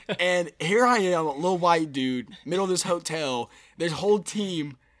And here I am, a little white dude, middle of this hotel. There's a whole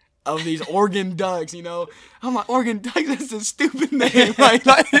team of these Oregon Ducks, you know. I'm like, Oregon Ducks, that's a stupid name.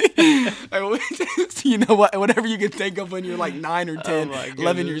 You know what? Whatever you can think of when you're like 9 or 10,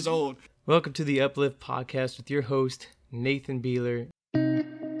 11 years old. Welcome to the Uplift Podcast with your host, Nathan Beeler.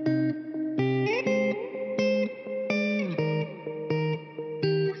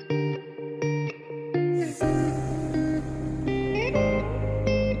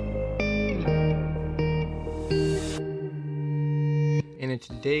 And in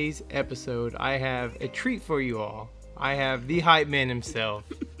today's episode, I have a treat for you all. I have the hype man himself.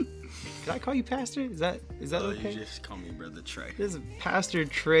 Can I call you Pastor? Is that okay? You just call me Brother Tre. This is Pastor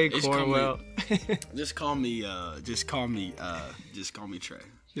Tre Cornwell. Just call me Tre.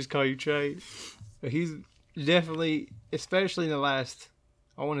 Just call you Tre. But he's definitely, especially in the last,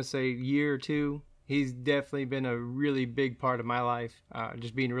 I want to say, year or two, he's definitely been a really big part of my life.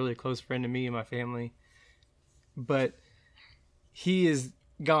 Just being a really close friend to me and my family. But he has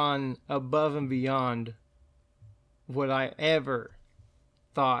gone above and beyond what I ever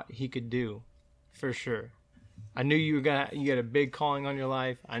thought he could do, for sure. I knew you had a big calling on your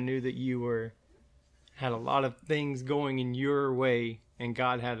life. I knew that you had a lot of things going in your way, and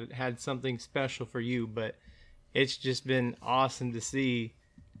God had something special for you. But it's just been awesome to see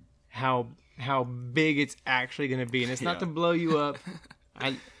how big it's actually going to be, and it's not to blow you up.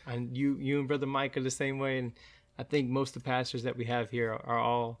 You and Brother Mike are the same way, and I think most of the pastors that we have here are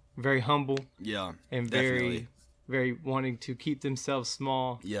all very humble. Yeah, and definitely. very wanting to keep themselves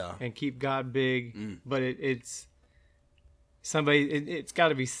small, and keep God big. But it's got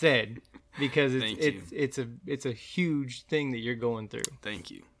to be said, because it's a huge thing that you're going through.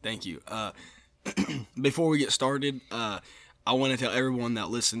 Thank you. Before we get started, I want to tell everyone that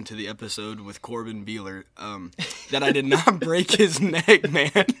listened to the episode with Corbin Beeler that I did not break his neck,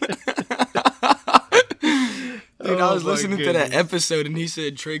 man. Dude, I was listening to that episode, and he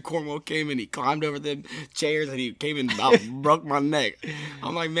said Tre Cornwell came and he climbed over them chairs and he came and about broke my neck.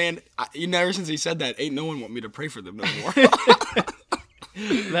 I'm like, man, ever since he said that, ain't no one want me to pray for them no more.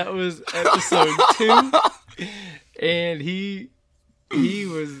 That was episode 2, and he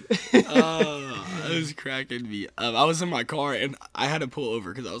was... it was cracking me up. I was in my car, and I had to pull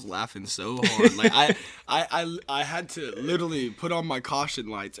over because I was laughing so hard. Like, I had to literally put on my caution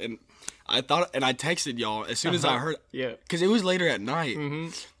lights, and I texted y'all as soon as I heard, because it was later at night,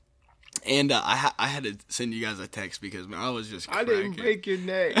 and I had to send you guys a text because, man, I was just cracking. I didn't break your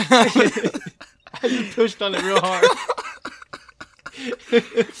neck. I just pushed on it real hard.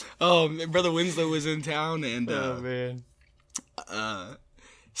 Oh, Brother Winslow was in town, and man.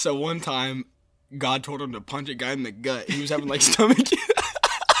 So one time, God told him to punch a guy in the gut. He was having like stomach.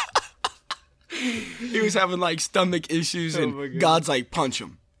 He was having like stomach issues, and God's like, punch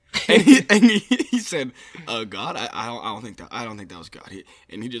him. And he said, God, I don't think that was God.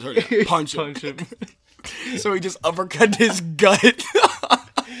 And he just heard that, punch him. So he just uppercut his gut.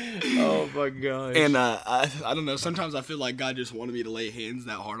 Oh my gosh. And I don't know. Sometimes I feel like God just wanted me to lay hands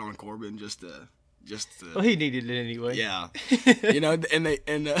that hard on Corbin just to. Well, he needed it anyway. Yeah. And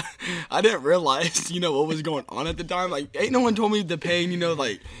I didn't realize, what was going on at the time. Like, ain't no one told me the pain,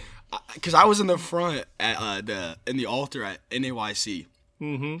 like, because I was in the front at in the altar at NAYC.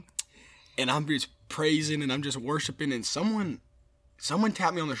 Mm-hmm. And I'm just praising and I'm just worshiping, and someone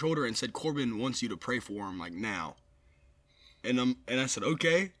tapped me on the shoulder and said, Corbin wants you to pray for him, like, now. And I said,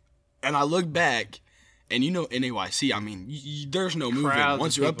 okay. And I looked back. And NAYC, I mean, there's no moving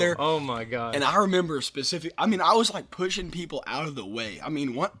once you're up there. Oh, my God. And I remember I was like pushing people out of the way. I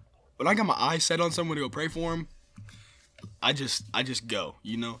mean, when I got my eyes set on someone to go pray for him, I just go,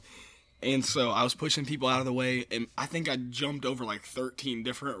 And so I was pushing people out of the way, and I think I jumped over like 13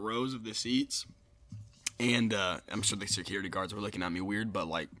 different rows of the seats. And I'm sure the security guards were looking at me weird, but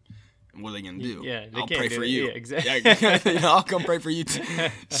like, what are they gonna do? Yeah, I'll pray for you. Yeah, exactly. I'll come pray for you too.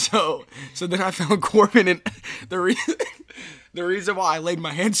 So then I found Corbin, and the reason why I laid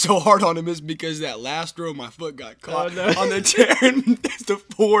my hand so hard on him is because that last row, my foot got caught on the chair, and the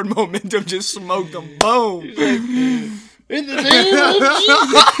forward momentum just smoked him. Boom! In the name of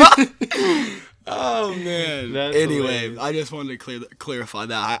Jesus. Oh man. That's anyway, hilarious. I just wanted to clarify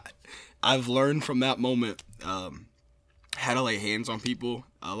that I've learned from that moment how to lay hands on people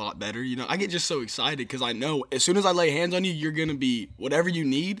a lot better. I get just so excited because I know as soon as I lay hands on you, you're going to be whatever you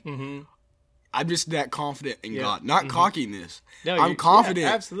need. Mm-hmm. I'm just that confident in God. Not cockiness. No, I'm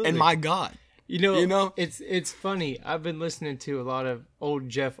confident in my God. It's funny. I've been listening to a lot of old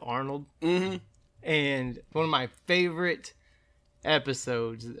Jeff Arnold. Mm-hmm. And one of my favorite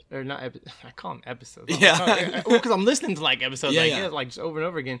episodes, or not, I call them episodes. Yeah. Because I'm listening to like episodes like just over and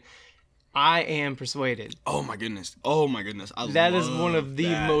over again. I am persuaded. Oh my goodness. That is one of the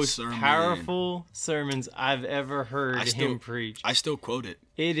most powerful sermons I've ever heard him preach. I still quote it.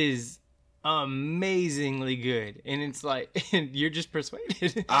 It is amazingly good, and it's like you're just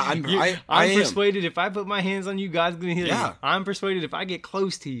persuaded. I'm persuaded if I put my hands on you, God's gonna heal you. I'm persuaded if I get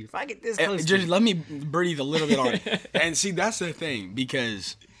close to you, if I get this close to you. Just let me breathe a little bit on it. And see, that's the thing,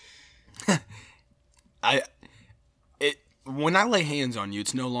 because when I lay hands on you,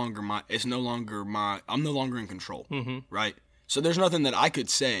 I'm no longer in control, right? So there's nothing that I could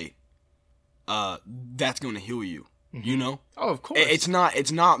say that's going to heal you, you know? Oh, of course. It's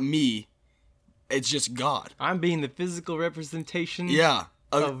not me. It's just God. I'm being the physical representation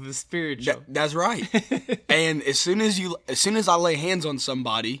of the spiritual. That's right. And as soon as I lay hands on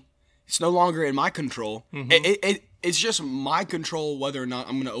somebody, it's no longer in my control. It's just my control whether or not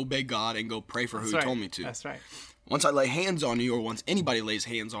I'm going to obey God and go pray for who He told me to. That's right. Once I lay hands on you, or once anybody lays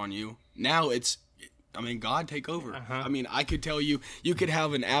hands on you, now God, take over. I could tell you could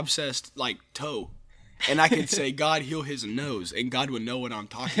have an abscessed, toe, and I could say, God, heal his nose, and God would know what I'm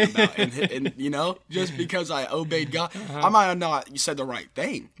talking about. and just because I obeyed God, I might have not said the right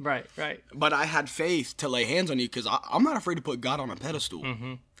thing. Right. But I had faith to lay hands on you, because I'm not afraid to put God on a pedestal.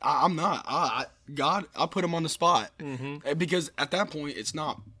 I'm not. God, I put him on the spot. Because at that point, it's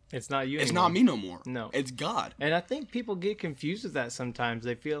not you anymore. It's not me no more. No. It's God. And I think people get confused with that sometimes.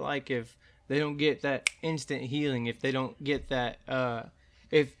 They feel like if they don't get that instant healing, if they don't get that,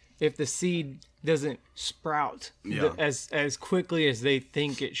 if the seed doesn't sprout as quickly as they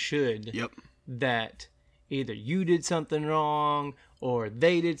think it should, that either you did something wrong, or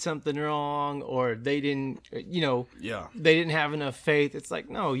they did something wrong, or they didn't, they didn't have enough faith. It's like,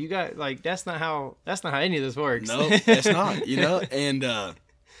 no, you got, that's not how any of this works. No, it's not, and,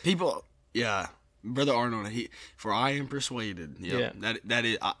 people, Brother Arnold, for I am persuaded. That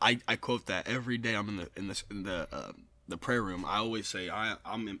is, I quote that every day. I'm in the prayer room. I always say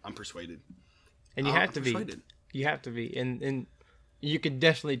I'm persuaded. And you have to be. You have to be, and you could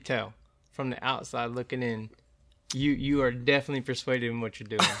definitely tell from the outside looking in. You are definitely persuaded in what you're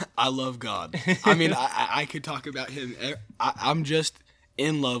doing. I love God. I could talk about Him. I'm just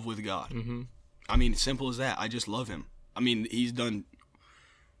in love with God. Simple as that. I just love Him. He's done.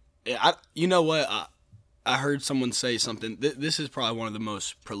 You know what? I heard someone say something. This is probably one of the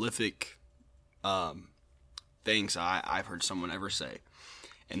most prolific things I've heard someone ever say.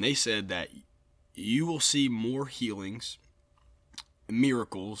 And they said that you will see more healings,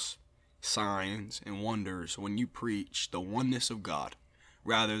 miracles, signs, and wonders when you preach the oneness of God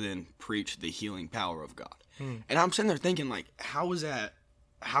rather than preach the healing power of God. And I'm sitting there thinking, how is that?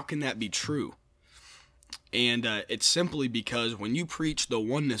 How can that be true? And it's simply because when you preach the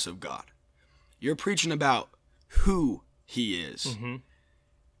oneness of God, you're preaching about who He is.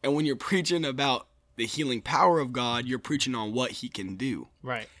 And when you're preaching about the healing power of God, you're preaching on what He can do.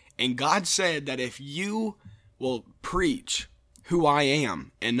 Right. And God said that if you will preach who I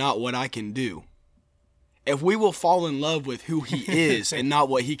am and not what I can do, if we will fall in love with who He is and not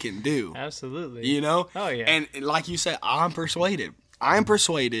what He can do. Absolutely. Oh, yeah. And like you said, I'm persuaded. I'm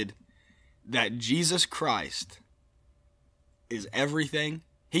persuaded that Jesus Christ is everything.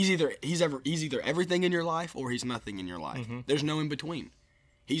 He's either everything in your life or He's nothing in your life. There's no in between.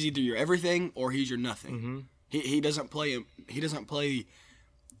 He's either your everything or He's your nothing. He doesn't play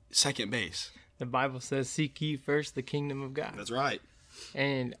second base. The Bible says, "Seek ye first the kingdom of God." That's right.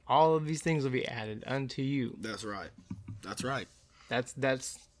 And all of these things will be added unto you. That's right. That's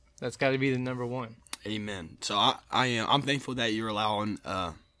got to be the number one. Amen. So I'm thankful that you're allowing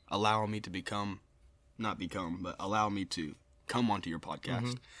me to allow me to come onto your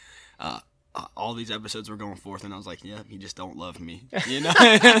podcast. All these episodes were going forth, and I was like, yeah, you just don't love me. Did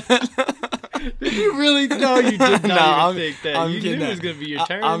you really? No, you did not think that. I'm you kidding. Knew it was going to be your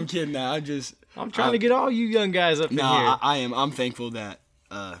turn. I'm kidding now. I'm trying to get all you young guys up in here. I am. I'm thankful that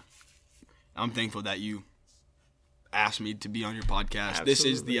you asked me to be on your podcast. Absolutely. This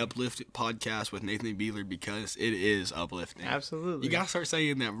is the Uplifted Podcast with Nathan Beeler because it is uplifting. Absolutely. You gotta start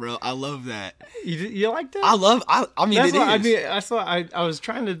saying that, bro. I love that. You like that? I mean, that's it what, is. That's why I was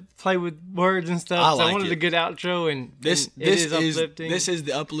trying to play with words and stuff. I wanted a good outro, and it is uplifting. This is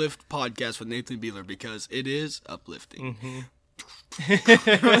the Uplift Podcast with Nathan Beeler because it is uplifting.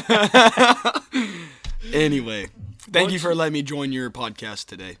 Anyway, thank you for letting me join your podcast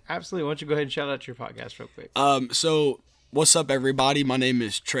today. Absolutely. Why don't you go ahead and shout out your podcast real quick? So what's up, everybody? My name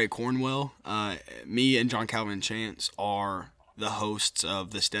is Tre Cornwell. Me and John Calvin Chance are the hosts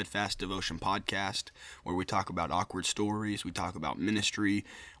of the Steadfast Devotion podcast, where we talk about awkward stories, we talk about ministry,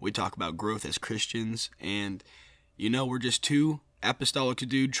 we talk about growth as Christians, and, we're just two apostolic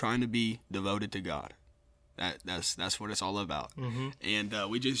dudes trying to be devoted to God. That's what it's all about. Mm-hmm. And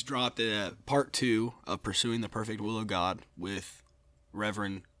we just dropped part 2 of Pursuing the Perfect Will of God with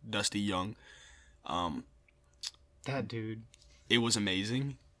Reverend Dusty Young. That dude. It was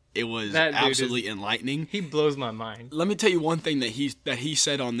amazing. It was absolutely enlightening. He blows my mind. Let me tell you one thing that he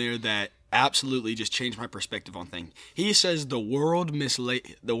said on there that absolutely just changed my perspective on things. He says the world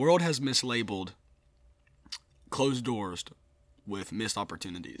has mislabeled closed doors with missed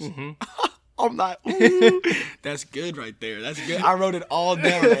opportunities. Mm-hmm. I'm not. That's good right there. That's good. I wrote it all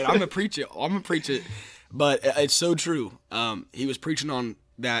down. Man. I'm gonna preach it. But it's so true. He was preaching on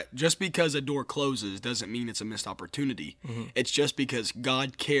that just because a door closes doesn't mean it's a missed opportunity. Mm-hmm. It's just because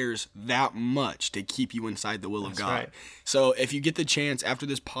God cares that much to keep you inside the will of God. Right. So if you get the chance after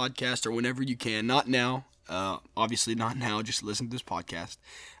this podcast or whenever you can, not now, obviously not now, just listen to this podcast.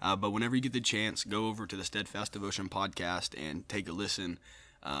 But whenever you get the chance, go over to the Steadfast Devotion podcast and take a listen.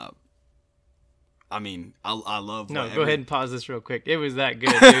 I love. No, go ahead and pause this real quick. It was that good,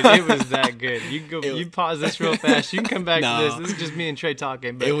 dude. It was that good. You can go. You pause this real fast. You can come back to this. This is just me and Trey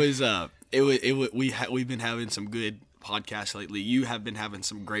talking. But we've been having some good podcasts lately. You have been having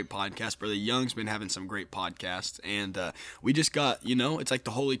some great podcasts. Brother Young's been having some great podcasts, and we just got it's like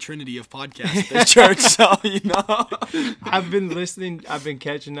the Holy Trinity of podcasts at church. So I've been listening. I've been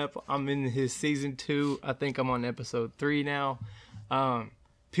catching up. I'm in his season 2. I think I'm on episode 3 now.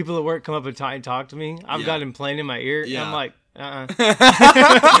 People at work come up and talk to me. I've got him playing in my ear. Yeah. And I'm like,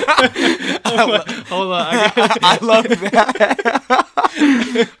 hold on. I love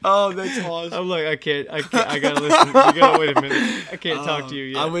that. Oh, that's awesome. I'm like, I can't. I gotta listen. You gotta wait a minute. I can't talk to you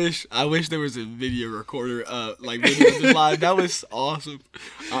yet. I wish there was a video recorder, video of this live. That was awesome.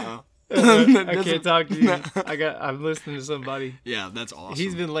 I can't talk to you. I'm listening to somebody. Yeah, that's awesome.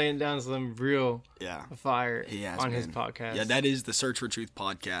 He's been laying down some real fire on his podcast. Yeah, that is the Search for Truth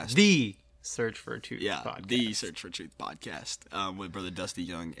podcast. The Search for Truth podcast. Yeah, the Search for Truth podcast with Brother Dusty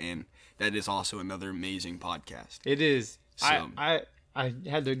Young, and that is also another amazing podcast. It is. So, I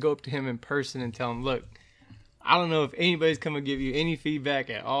had to go up to him in person and tell him, look, I don't know if anybody's come to give you any feedback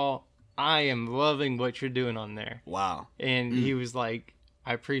at all. I am loving what you're doing on there. Wow. And he was like,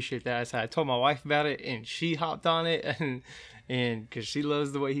 I appreciate that. I told my wife about it, and she hopped on it, and because she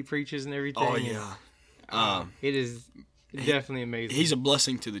loves the way he preaches and everything. Oh yeah, it is definitely amazing. He's a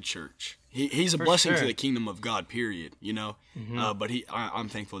blessing to the church. He's a blessing to the kingdom of God. Period. Mm-hmm. But I'm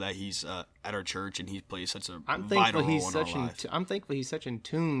thankful that he's at our church and he plays such a vital role in our lives. I'm thankful he's such in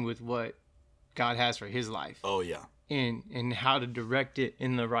tune with what God has for his life. Oh yeah. And how to direct it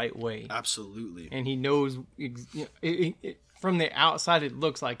in the right way. Absolutely. And he knows. From the outside, it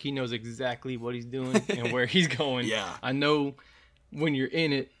looks like he knows exactly what he's doing and where he's going. Yeah. I know when you're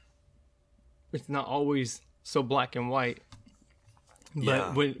in it, it's not always so black and white.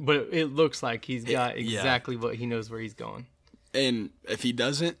 But but it looks like he's got exactly what he knows where he's going. And if he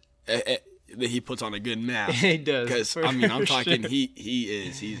doesn't, he puts on a good mask. He does. Because I'm talking. Sure.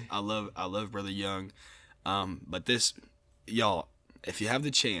 I love Brother Young. But this, y'all, if you have the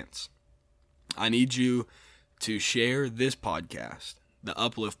chance, I need you to share this podcast, the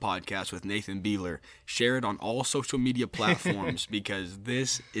Uplift podcast with Nathan Beeler. Share it on all social media platforms because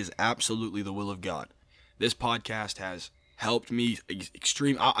this is absolutely the will of God. This podcast has helped me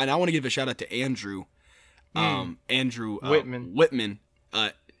extreme, and I want to give a shout out to Andrew Whitman,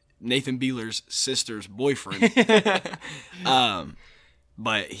 Nathan Beeler's sister's boyfriend.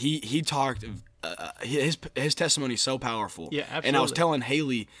 But he talked. His testimony is so powerful. Yeah, absolutely. And I was telling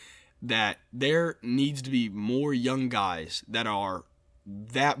Haley that there needs to be more young guys that are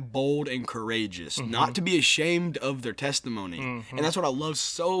that bold and courageous, not to be ashamed of their testimony. And that's what I love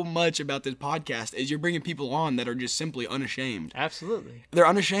so much about this podcast is you're bringing people on that are just simply unashamed. Absolutely. They're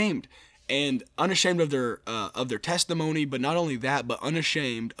unashamed and unashamed of their testimony, but not only that, but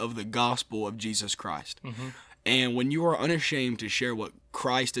unashamed of the gospel of Jesus Christ. And when you are unashamed to share what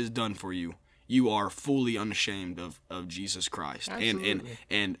Christ has done for you, you are fully unashamed of Jesus Christ. Absolutely.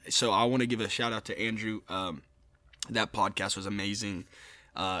 And so I want to give a shout out to Andrew. That podcast was amazing.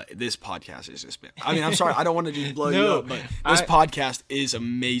 This podcast has just been, I'm sorry, I don't want to just blow you up, but this podcast is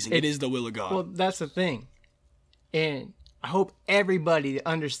amazing. It is the will of God. Well, that's the thing. And I hope everybody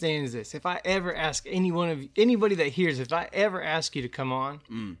understands this. If I ever ask anybody that hears, if I ever ask you to come on,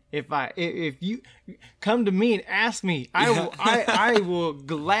 if you come to me and ask me, I will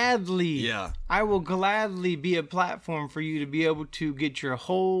gladly, I will gladly be a platform for you to be able to get your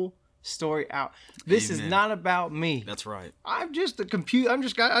whole story out. This is not about me. That's right. I'm just a computer. I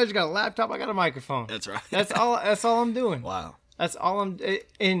just got a laptop. I got a microphone. That's right. That's all I'm doing. Wow. That's all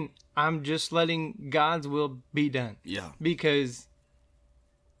and I'm just letting God's will be done. Yeah. Because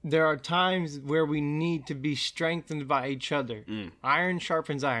there are times where we need to be strengthened by each other. Iron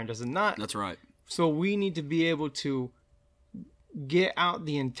sharpens iron, does it not? That's right. So we need to be able to get out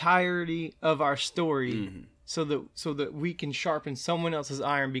the entirety of our story so that we can sharpen someone else's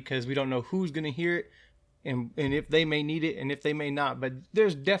iron, because we don't know who's going to hear it and if they may need it and if they may not. But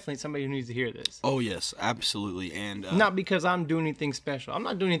there's definitely somebody who needs to hear this. Oh, yes, absolutely. And not because I'm doing anything special. I'm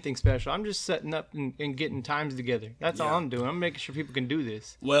not doing anything special. I'm just setting up and getting times together. That's all I'm doing. I'm making sure people can do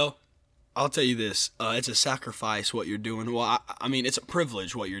this. Well, I'll tell you this. It's a sacrifice what you're doing. Well, I mean, it's a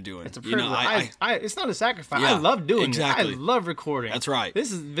privilege what you're doing. It's a privilege. It's not a sacrifice. Yeah, I love doing exactly. it. I love recording. That's right.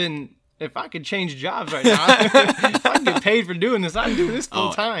 This has been... If I could change jobs right now, if I could get paid for doing this, I'd do this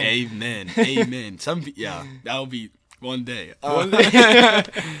full time. Amen. Amen. That'll be one day. One day.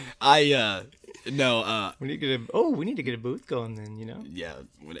 We need to get a booth going then, you know? Yeah.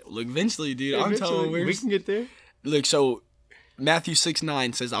 Look, eventually, dude. Yeah, I'm telling you. we can get there. Look, so Matthew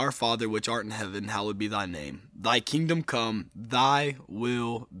 6:9 says, Our Father, which art in heaven, hallowed be thy name. Thy kingdom come, thy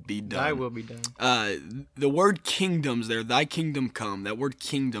will be done. Thy will be done. The word kingdoms there, thy kingdom come, that word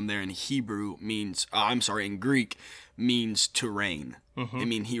kingdom there in Hebrew means, in Greek, means to reign. I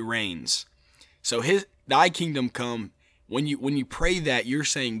mean, he reigns. So thy kingdom come, when you pray that, you're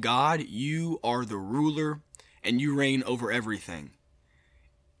saying, God, you are the ruler and you reign over everything.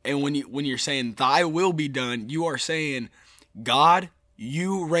 And when you're saying thy will be done, you are saying, God,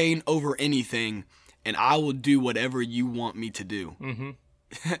 you reign over anything, and I will do whatever you want me to do.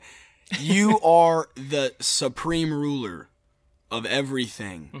 You are the supreme ruler of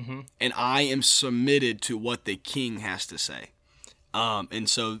everything, and I am submitted to what the king has to say. And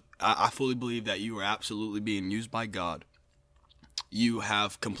so I fully believe that you are absolutely being used by God. You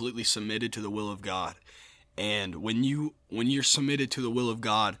have completely submitted to the will of God. And when you're submitted to the will of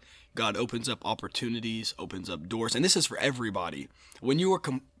God, God opens up opportunities, opens up doors. And this is for everybody. When you are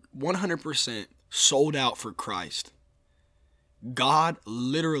 100% sold out for Christ, God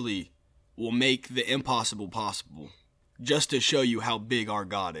literally will make the impossible possible just to show you how big our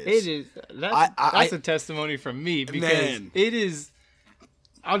God is. It is. That's a testimony from me, because it is.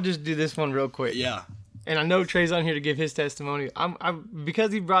 I'll just do this one real quick. Yeah. And I know Tre's on here to give his testimony.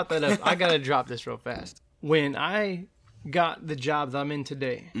 Because he brought that up, I got to drop this real fast. When I got the job that I'm in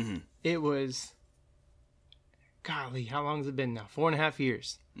today, it was, golly, how long has it been now? 4.5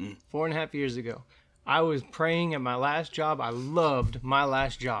 years. 4.5 years ago. I was praying at my last job. I loved my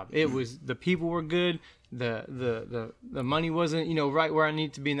last job. It was, the people were good. The money wasn't, right where I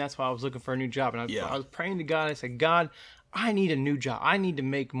need to be. And that's why I was looking for a new job. And I was praying to God. I said, God, I need a new job. I need to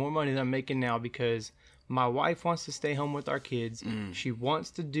make more money than I'm making now, because my wife wants to stay home with our kids. She wants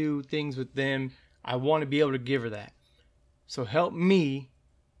to do things with them. I want to be able to give her that. So help me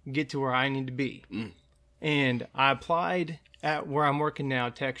get to where I need to be. And I applied at where I'm working now,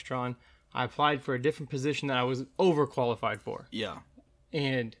 Textron. I applied for a different position that I was overqualified for. Yeah.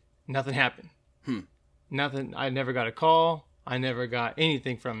 And nothing happened. Nothing. I never got a call. I never got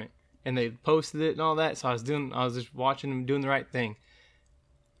anything from it. And they posted it and all that. So I was just watching them doing the right thing.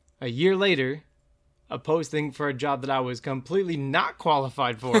 A year later, a posting for a job that I was completely not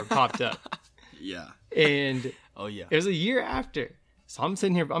qualified for popped up. Yeah. And oh yeah, it was a year after. So I'm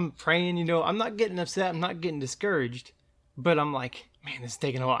sitting here, I'm praying, I'm not getting upset, I'm not getting discouraged, but I'm like, man, this is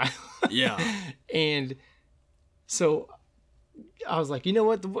taking a while. Yeah. And so I was like, you know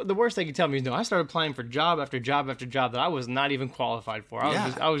what? The worst they could tell me is no. I started applying for job after job after job that I was not even qualified for.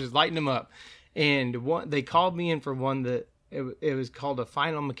 I was just lighting them up. And they called me in for one that it was called a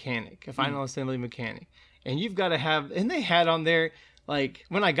final mechanic, a final assembly mechanic. And you've got to have, and they had on there, like,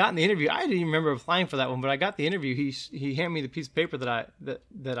 when I got in the interview, I didn't even remember applying for that one, but I got the interview. He handed me the piece of paper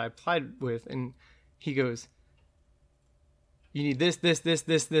that I applied with, and he goes, you need this.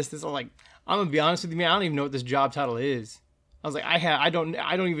 I'm like, I'm gonna be honest with you, man. I don't even know what this job title is. I was like, I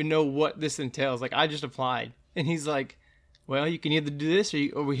don't even know what this entails. Like, I just applied, and he's like, well, you can either do this,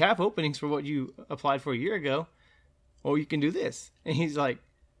 or we have openings for what you applied for a year ago, or you can do this. And he's like,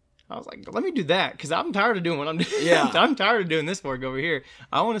 I was like, let me do that, because I'm tired of doing what I'm doing. Yeah. I'm tired of doing this work over here.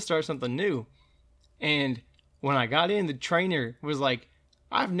 I want to start something new. And when I got in, the trainer was like,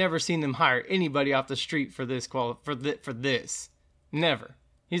 I've never seen them hire anybody off the street for this for this. Never.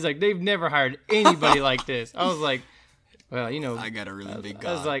 He's like, they've never hired anybody like this. I was like, well, I got a really big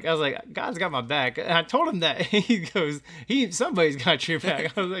God. I was like, God's got my back. And I told him that. He goes, somebody's got your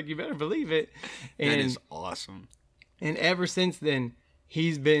back. I was like, you better believe it. And that is awesome. And ever since then,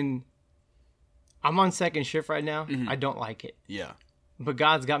 he's been I'm on second shift right now. I don't like it. Yeah. But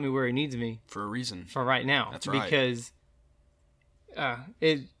God's got me where he needs me. For a reason. For right now. That's right. Because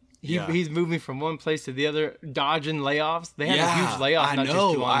he's moving from one place to the other, dodging layoffs. They had a huge layoff not just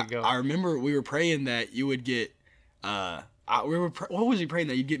too long ago. I remember we were praying that you would get, what was he praying,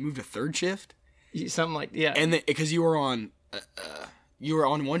 that you'd get moved to third shift? Something like, yeah. And because you were on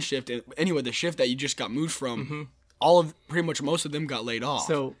one shift. And anyway, the shift that you just got moved from, pretty much most of them got laid off.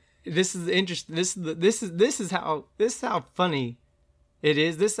 So this is interesting. This is how funny it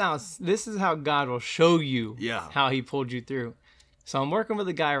is. This is how God will show you how he pulled you through. So I'm working with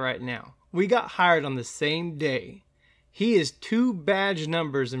a guy right now. We got hired on the same day. He is 2 badge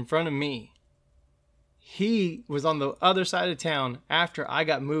numbers in front of me. He was on the other side of town after I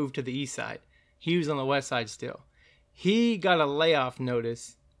got moved to the east side. He was on the west side still. He got a layoff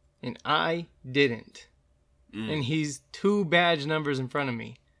notice, and I didn't. And he's 2 badge numbers in front of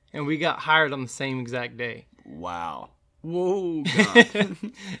me. And we got hired on the same exact day. Wow. Whoa, God.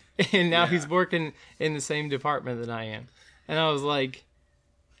 And now he's working in the same department that I am. And I was like,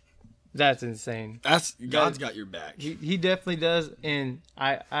 that's insane. God's got your back. He definitely does. And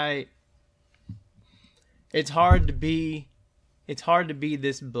it's hard to be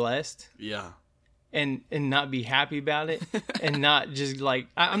this blessed. Yeah. And not be happy about it, and not just like,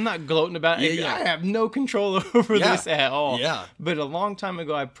 I'm not gloating about it. I have no control over this at all. Yeah. But a long time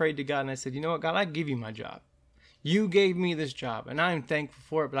ago, I prayed to God and I said, you know what, God, I give you my job. You gave me this job, and I'm thankful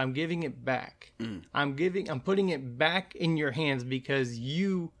for it, but I'm giving it back. I'm putting it back in your hands because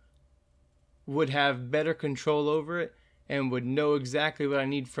you would have better control over it and would know exactly what I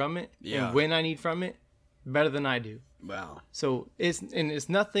need from it and when I need from it better than I do. Wow. So it's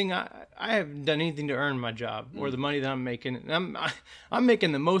nothing. I haven't done anything to earn my job or the money that I'm making. And I'm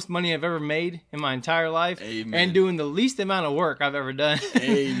making the most money I've ever made in my entire life. Amen. And doing the least amount of work I've ever done.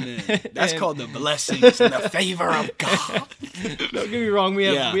 Amen. That's called the blessings and the favor of God. Don't get me wrong. We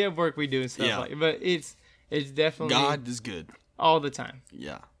have work we do and stuff like, but it's definitely God is good all the time.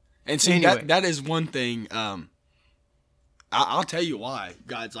 Yeah. And see, anyway, that is one thing. I'll tell you why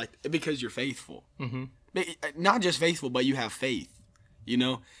God's like, because you're faithful. Mm-hmm. Not just faithful, but you have faith. You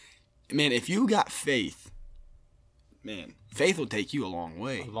know, man, if you got faith, man, faith will take you a long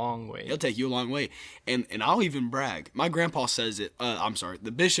way. A long way. It'll take you a long way. And I'll even brag. My grandpa says it. I'm sorry.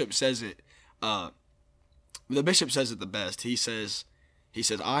 The bishop says it. The bishop says it the best. He says,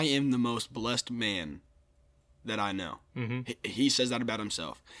 I am the most blessed man that I know. Mm-hmm. He says that about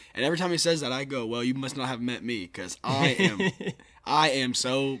himself. And every time he says that, I go, well, you must not have met me, because I am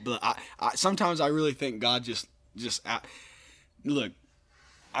so blessed. Sometimes I really think God just look.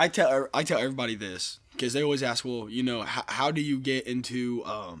 I tell everybody this, because they always ask, well, you know, how do you get into,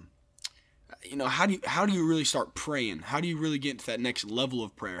 you know, how do you really start praying? How do you really get into that next level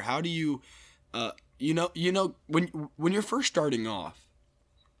of prayer? How do you, you know, when you're first starting off,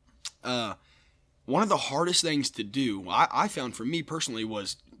 one of the hardest things to do, I found for me personally,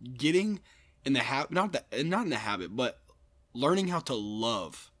 was getting in the habit, not in the habit, but learning how to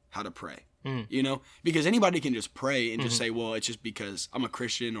love how to pray. You know, because anybody can just pray and just say, well, it's just because I'm a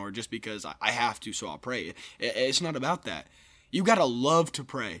Christian, or just because I have to, so I'll pray. It's not about that. You got to love to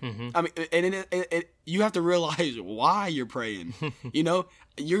pray. I mean, and you have to realize why you're praying. You know,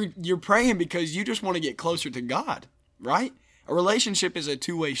 you're praying because you just want to get closer to God, right? A relationship is a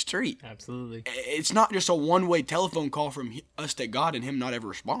two-way street. Absolutely. It's not just a one-way telephone call from us to God and him not ever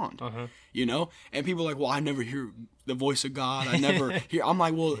respond. You know? And people are like, well, I never hear the voice of God. I never hear. I'm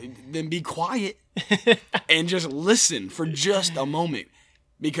like, well, then be quiet and just listen for just a moment.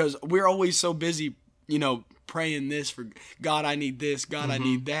 Because we're always so busy, you know, praying this for God, I need this, God, I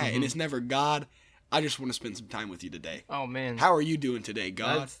need that. And it's never, God, I just want to spend some time with you today. Oh, man. How are you doing today,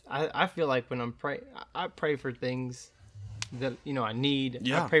 God? I feel like when I'm praying, I pray for things that, you know, I need.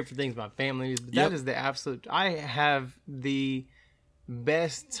 Yeah. I pray for things my family needs. But that is the absolute. I have the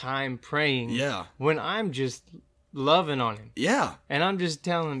best time praying. Yeah. When I'm just loving on him. Yeah. And I'm just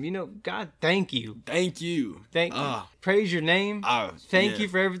telling him, you know, God, thank you. Thank you. Thank you. Praise your name. Thank you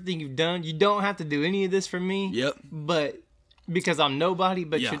for everything you've done. You don't have to do any of this for me. Yep. But because I'm nobody,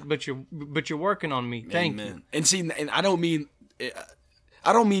 but you're working on me. Thank you. And see, and I don't mean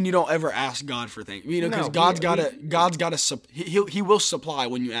you don't ever ask God for things, you know, because God's gotta he will supply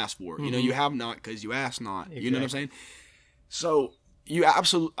when you ask for it. You know, you have not because you ask not. Exactly. You know what I'm saying? So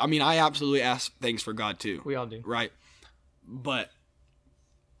I absolutely ask things for God too. We all do, right? But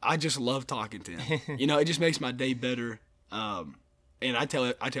I just love talking to him. You know, it just makes my day better. And I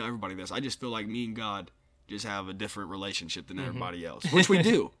tell everybody this. I just feel like me and God just have a different relationship than everybody else, which we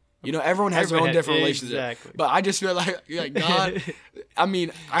do. You know, everyone has their own different relationship. Exactly. But I just feel like God, I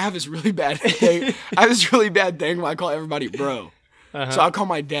mean, I have this really bad thing. I have this really bad thing where I call everybody bro. So I call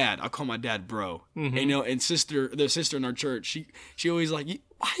my dad bro. And, you know, and the sister in our church, she always like,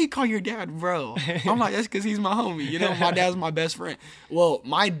 why do you call your dad bro? I'm like, that's because he's my homie. You know, my dad's my best friend. Well,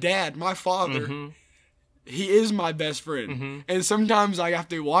 my dad, my father, he is my best friend. And sometimes I have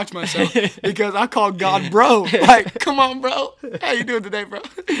to watch myself because I call God bro. Like, come on, bro. How you doing today, bro?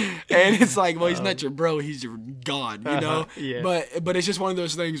 And it's like, well, he's not your bro. He's your God, you know? Yeah. But it's just one of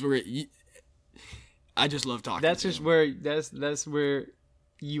those things where I just love talking That's to just him. where, that's where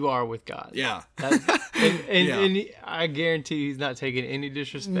you are with God. Yeah. And I guarantee he's not taking any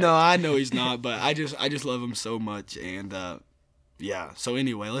disrespect. No, I know he's not, but I just love him so much. And, yeah. So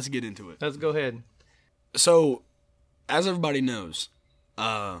anyway, let's get into it. Let's go ahead. So, as everybody knows,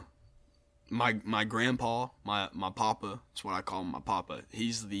 my grandpa, my papa, that's what I call him, my papa.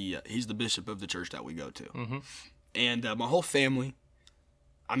 He's the bishop of the church that we go to, and my whole family.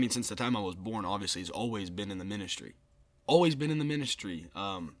 I mean, since the time I was born, obviously, has always been in the ministry. Always been in the ministry.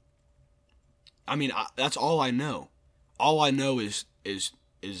 I mean, that's all I know. All I know is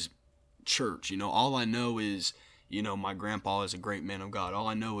church. You know, all I know is, you know, my grandpa is a great man of God. All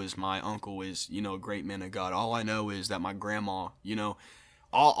I know is my uncle is, you know, a great man of God. All I know is that my grandma, you know,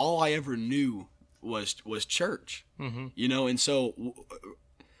 all I ever knew was church, you know. And so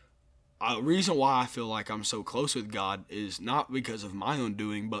a reason why I feel like I'm so close with God is not because of my own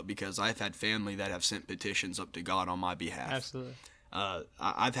doing, but because I've had family that have sent petitions up to God on my behalf. Absolutely.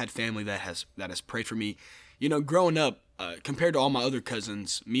 I've had family that has prayed for me. You know, growing up, compared to all my other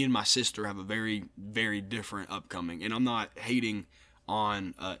cousins, me and my sister have a very, very different upcoming. And I'm not hating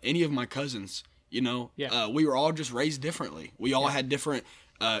on any of my cousins. You know, we were all just raised differently. We all had different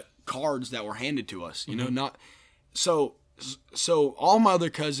cards that were handed to us. You know, not so all my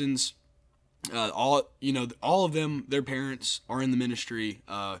other cousins, all of them, their parents are in the ministry.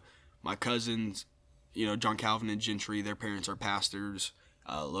 My cousins, you know, John Calvin and Gentry, their parents are pastors.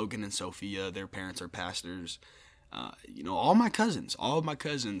 Logan and Sophia, their parents are pastors. You know, all of my cousins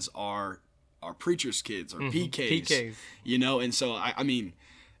are preachers' kids or PKs. You know, and so I mean,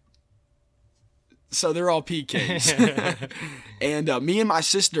 so they're all PKs. And me and my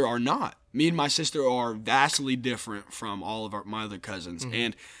sister are not. Me and my sister are vastly different from all of my other cousins.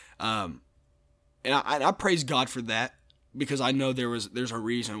 And I praise God for that, because I know there's a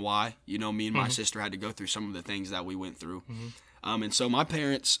reason why, you know, me and my sister had to go through some of the things that we went through. And so my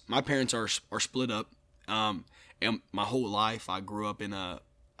parents are split up. And my whole life I grew up in I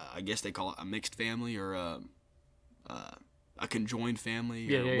guess they call it a mixed family, or a conjoined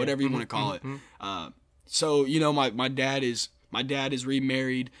family, or whatever you want to call it. So, you know, my dad is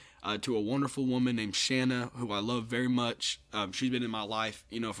remarried to a wonderful woman named Shanna, who I love very much. She's been in my life,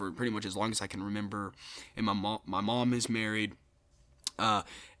 you know, for pretty much as long as I can remember. And my mom is married.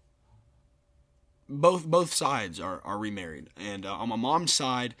 Both sides are remarried. And on my mom's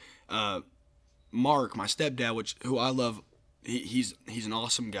side, Mark, my stepdad, who I love, he's an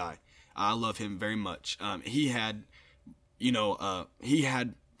awesome guy. I love him very much. He had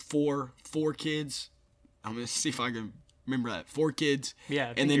four kids. I'm gonna see if I can remember that. 4 kids.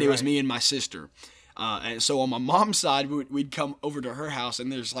 Yeah. And then it was me and my sister. And so on my mom's side, we'd come over to her house,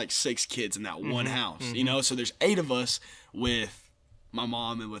 and there's like 6 kids in that one house, you know? So there's 8 of us with my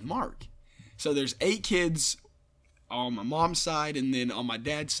mom and with Mark. So there's 8 kids on my mom's side, and then on my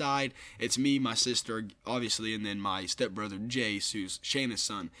dad's side, it's me, my sister, obviously, and then my stepbrother Jace, who's Shayna's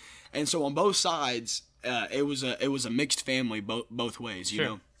son. And so on both sides, it was a mixed family both ways, you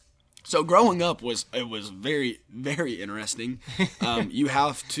know. So growing up was very, very interesting. You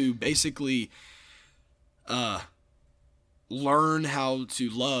have to basically learn how to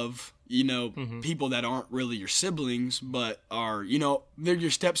love, you know, people that aren't really your siblings, but are, you know, they're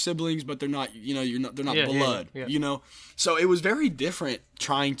your step siblings, but they're not, you know, they're not blood, you know. So it was very different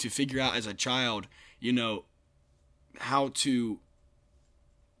trying to figure out as a child, you know, how to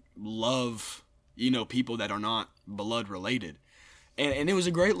love, you know, people that are not blood related. And it was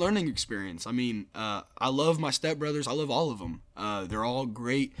a great learning experience. I mean, I love my stepbrothers. I love all of them. They're all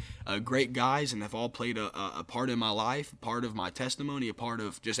great guys, and they've all played a part in my life, a part of my testimony, a part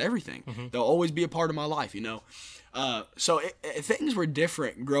of just everything. They'll always be a part of my life, you know. So things were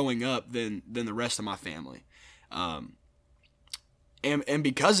different growing up than the rest of my family. And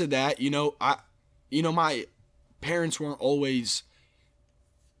because of that, you know, my parents weren't always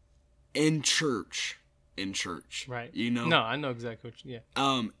in church. Right. You know? No, I know exactly what you,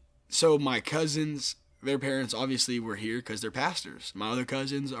 So my cousins their parents obviously were here because they're pastors. My other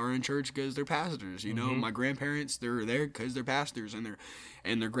cousins are in church because they're pastors. You know, my grandparents, they're there because they're pastors and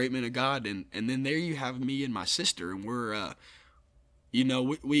they're great men of God. And then there you have me and my sister, and we're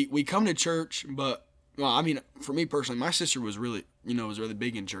we come to church, but well, I mean, for me personally, my sister was really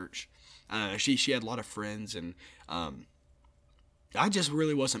big in church. She had a lot of friends, and I just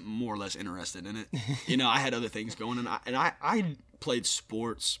really wasn't more or less interested in it. I had other things going, and I played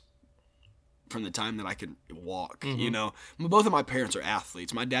sports from the time that I could walk. Both of my parents are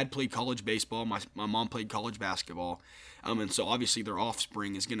athletes. My dad played college baseball. My mom played college basketball. And so obviously their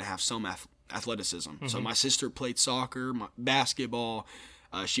offspring is going to have some athleticism. So my sister played soccer, basketball.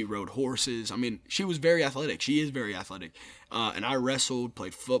 She rode horses. I mean, she was very athletic. She is very athletic. And I wrestled,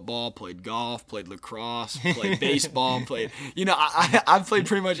 played football, played golf, played lacrosse, played baseball, I played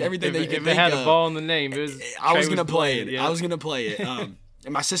pretty much everything that you could think of. If it had a ball in the name, I was going to play it. Yeah. I was going to play it.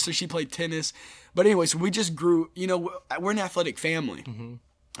 And my sister, she played tennis. But anyway, so we just grew, we're an athletic family.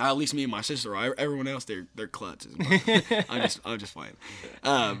 At least me and my sister. Everyone else, they're klutzes. I'm just playing.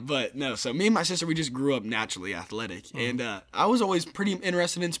 But no, so me and my sister, we just grew up naturally athletic. And I was always pretty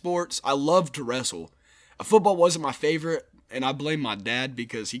interested in sports. I loved to wrestle. Football wasn't my favorite, and I blame my dad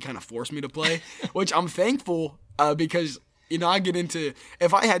because he kind of forced me to play, which I'm thankful because, I get into,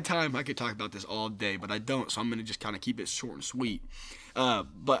 if I had time, I could talk about this all day, but I don't, so I'm going to just kind of keep it short and sweet.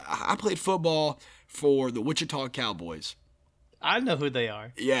 But I played football for the Wichita Cowboys. I know who they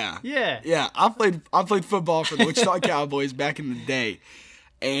are. Yeah. Yeah. I played football for the Wichita Cowboys back in the day,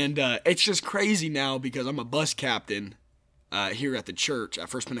 and it's just crazy now because I'm a bus captain here at the church at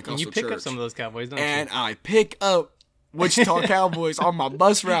First Pentecostal Church. And you pick up some of those Cowboys, don't you? And I pick up Wichita Cowboys on my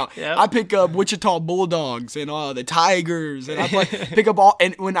bus route. Yep. I pick up Wichita Bulldogs and the Tigers, and I pick up all.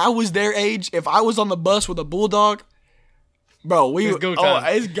 And when I was their age, if I was on the bus with a Bulldog, bro, it's go time.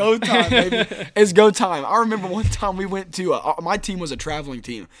 It's go time, baby. It's go time. I remember one time we went to my team was a traveling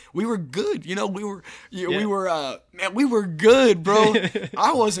team. We were good, we were good, bro.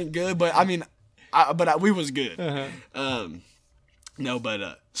 I wasn't good, but I mean, we was good.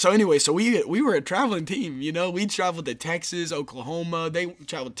 So anyway, so we were a traveling team. We traveled to Texas, Oklahoma. They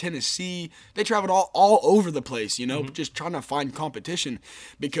traveled Tennessee. They traveled all over the place. Just trying to find competition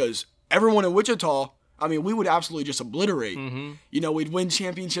because everyone in Wichita. I mean, we would absolutely just obliterate. We'd win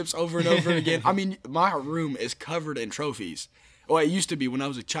championships over and over again. I mean, my room is covered in trophies. Well, it used to be when I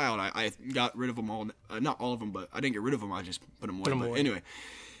was a child. I got rid of them all. Not all of them, but I didn't get rid of them. I just put them away. But anyway,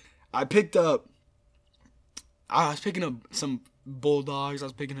 I was picking up some Bulldogs. I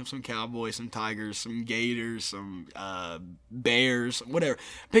was picking up some Cowboys, some Tigers, some Gators, some Bears, whatever.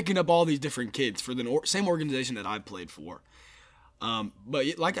 Picking up all these different kids for the same organization that I played for.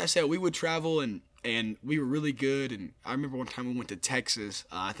 But like I said, we would travel and we were really good. And I remember one time we went to Texas.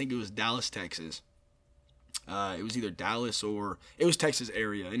 I think it was Dallas, Texas. It was either Dallas or it was Texas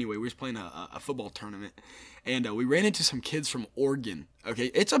area. Anyway, we were playing a football tournament, and we ran into some kids from Oregon. Okay,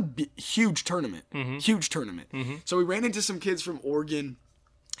 it's a huge tournament, huge tournament. So we ran into some kids from Oregon,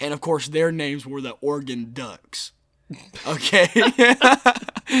 and of course their names were the Oregon Ducks. Okay,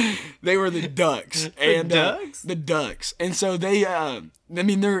 they were the Ducks, and the Ducks, and so they,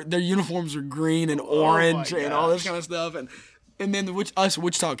 their uniforms were green and orange and all this kind of stuff, and then us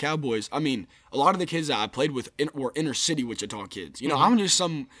Wichita Cowboys. I mean, a lot of the kids that I played with were inner city Wichita kids. I'm just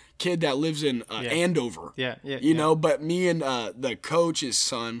some kid that lives in Andover. But me and the coach's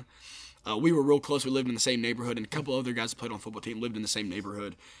son. We were real close. We lived in the same neighborhood, and a couple other guys that played on the football team lived in the same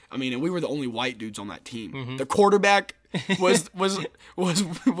neighborhood. I mean, and we were the only white dudes on that team. The quarterback was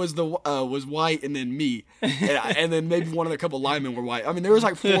white, and then me, and then maybe one of the couple linemen were white. I mean, there was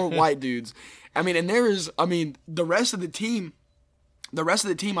like 4 white dudes. I mean, and the rest of the team.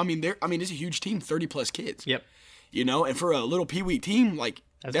 I mean, it's a huge team, 30 plus kids. Yep. And for a little peewee team, like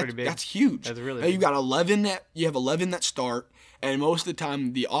that's pretty big. That's huge. That's really. You got 11 that start. And most of the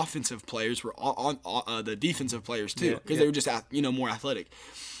time, the offensive players were on the defensive players too, because they were just more athletic.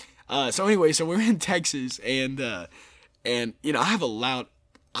 So anyway, so we're in Texas, and I have a loud.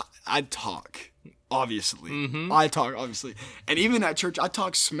 I talk, obviously. I talk, obviously, and even at church, I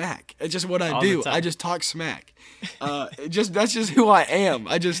talk smack. It's just what I do. I just talk smack. That's just who I am.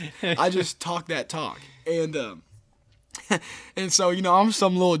 I just talk that talk, and so I'm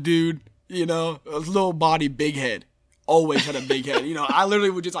some little dude, a little body, big head. Always had a big head. I literally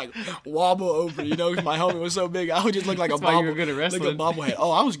would just like wobble over, because my helmet was so big. I would just look like That's why you were good at wrestling. Like a bobblehead.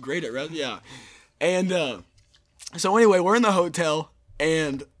 Oh, I was great at wrestling, yeah. And so anyway, we're in the hotel,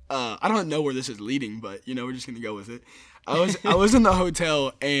 and I don't know where this is leading, but we're just gonna go with it. I was in the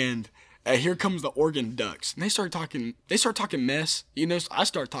hotel, and here comes the Oregon Ducks, and they start talking mess. I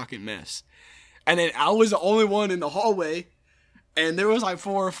start talking mess. And then I was the only one in the hallway. And there was like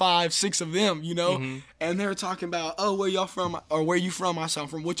 4 or 5, 6 of them, you know? Mm-hmm. And they were talking about, oh, where y'all from? Or where you from? I said, I'm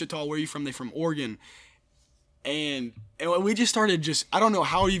from Wichita. Where you from? They from Oregon. And we just started I don't know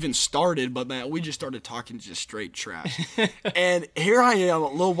how it even started, but man, we just started talking just straight trash. And here I am, a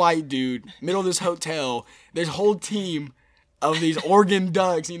little white dude, middle of this hotel. There's a whole team of these Oregon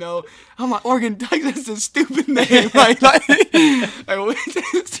Ducks, you know. I'm like, Oregon Ducks, that's a stupid name. like,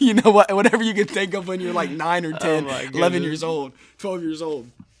 you know what? Whatever you can think of when you're like 9 or 10, 11 years old, 12 years old.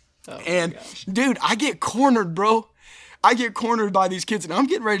 Oh and, dude, I get cornered, bro. I get cornered by these kids, and I'm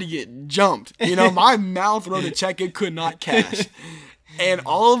getting ready to get jumped. You know, my mouth wrote a check it could not cash. And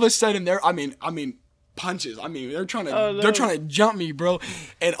all of a sudden, punches. They're trying to jump me, bro.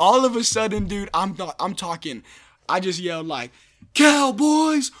 And all of a sudden, dude, I'm talking. I just yelled like,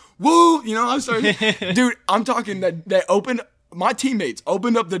 "Cowboys, woo!" You know, I'm sorry, dude. I'm talking that my teammates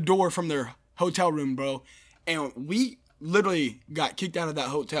opened up the door from their hotel room, bro, and we literally got kicked out of that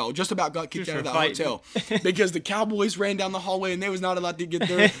hotel. Just about got kicked out of that hotel because the Cowboys ran down the hallway and they was not allowed to get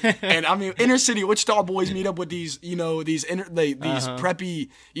there. And inner city Wichita boys meet up with these, you know, these preppy,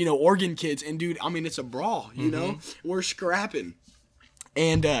 you know, Oregon kids, and dude, it's a brawl. You know, we're scrapping,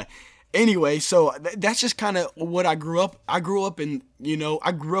 and anyway, so that's just kind of what I grew up. I grew up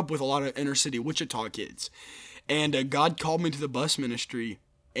with a lot of inner city Wichita kids, and God called me to the bus ministry,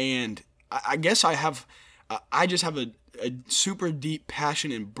 and I guess I just have a super deep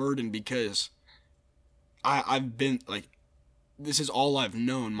passion and burden because I've been like, this is all I've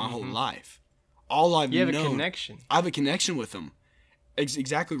known my whole life. All I've known. You have a connection. I have a connection with them.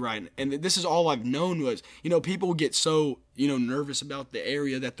 Exactly right. And this is all I've known was, you know, people get so, you know, nervous about the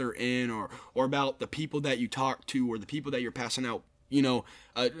area that they're in or about the people that you talk to or the people that you're passing out,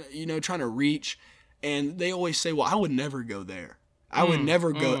 trying to reach. And they always say, well, I would never go there. I would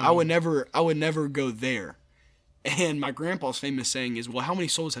never go. I would never go there. And my grandpa's famous saying is, well, how many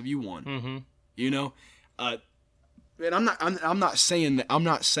souls have you won? Mm-hmm. You know? And I'm not saying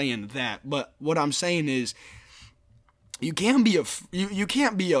that, but what I'm saying is, you can't be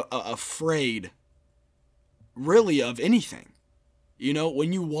afraid, really, of anything. You know,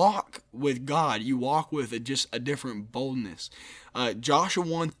 when you walk with God, you walk with just a different boldness. Joshua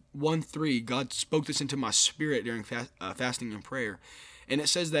 1:3, God spoke this into my spirit during fasting and prayer, and it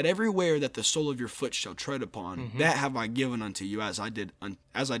says that everywhere that the sole of your foot shall tread upon, that have I given unto you, as I did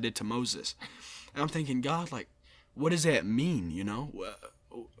to Moses. And I'm thinking, God, like, what does that mean? You know,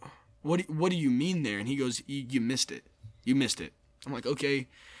 what do you mean there? And He goes, you missed it. You missed it. I'm like, okay.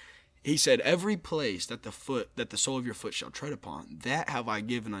 He said, every place that the sole of your foot shall tread upon, that have I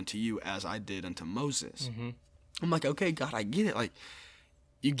given unto you as I did unto Moses. Mm-hmm. I'm like, okay, God, I get it. Like,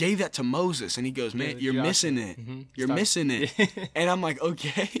 you gave that to Moses. And He goes, man, you're missing it. Mm-hmm. You're missing it. And I'm like,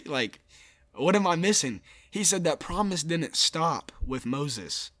 okay, like, what am I missing? He said that promise didn't stop with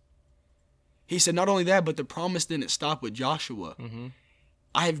Moses. He said, not only that, but the promise didn't stop with Joshua. Mm-hmm.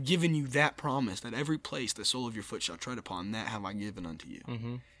 I have given you that promise, that every place the sole of your foot shall tread upon, that have I given unto you.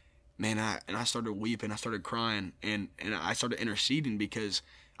 Mm-hmm. Man, I started weeping, I started crying, and I started interceding because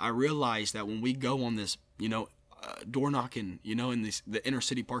I realized that when we go on this, you know, door knocking, you know, in the inner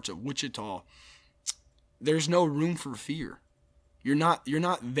city parts of Wichita, there's no room for fear. You're not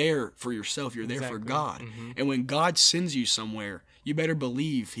there for yourself. You're there for God. Mm-hmm. And when God sends you somewhere, you better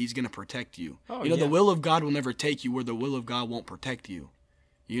believe He's going to protect you. Oh, the will of God will never take you where the will of God won't protect you.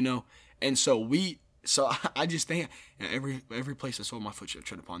 You know, and so I just think every place I saw my foot shall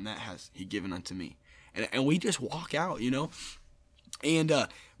tread upon, that has He given unto me, and we just walk out, you know, and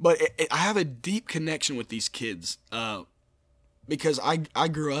but I have a deep connection with these kids, because I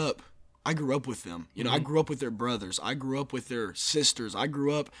grew up with them, you know. Mm-hmm. I grew up with their brothers, I grew up with their sisters, I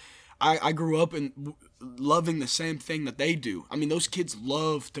grew up in loving the same thing that they do. I mean, those kids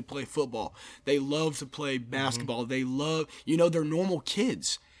love to play football. They love to play basketball. Mm-hmm. They love, you know, they're normal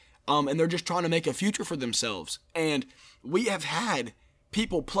kids. And they're just trying to make a future for themselves. And we have had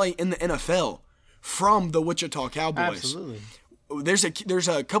people play in the NFL from the Wichita Cowboys. Absolutely. There's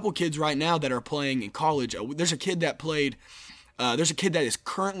a couple kids right now that are playing in college. There's a kid that is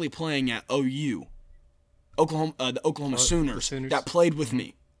currently playing at OU, the Oklahoma Sooners, that played with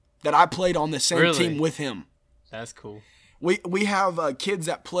me. That I played on the same team with him. That's cool. We have kids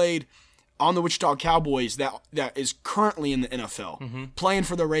that played on the Wichita Cowboys that is currently in the NFL, playing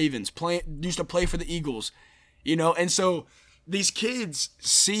for the Ravens, used to play for the Eagles, you know. And so these kids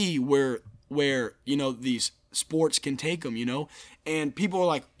see where you know these sports can take them, you know. And people are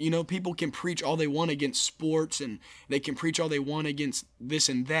like, you know, people can preach all they want against sports, and they can preach all they want against this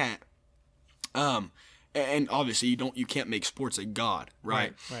and that. And obviously you can't make sports a god,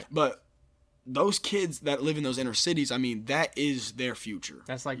 right? Right. But those kids that live in those inner cities, I mean, that is their future.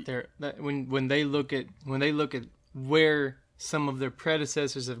 That's like when they look at where some of their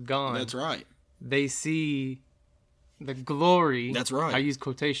predecessors have gone. That's right. They see the glory. That's right. I use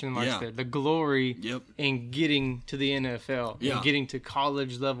quotation marks there. The glory Yep. in getting to the NFL and getting to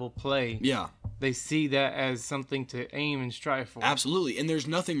college level play. Yeah. They see that as something to aim and strive for. Absolutely. And there's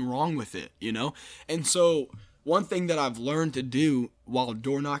nothing wrong with it, you know? And so one thing that I've learned to do while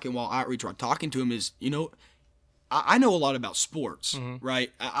door knocking, while outreach, while talking to him is, you know, I know a lot about sports,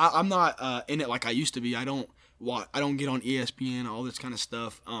 right? I'm not in it like I used to be. I don't get on ESPN, all this kind of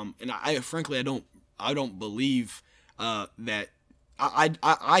stuff. And I frankly, I don't believe that.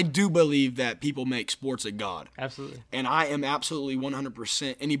 I do believe that people make sports a god. Absolutely. And I am absolutely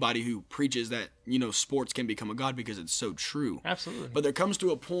 100% anybody who preaches that, you know, sports can become a god, because it's so true. Absolutely. But there comes to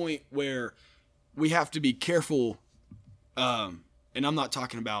a point where we have to be careful. And I'm not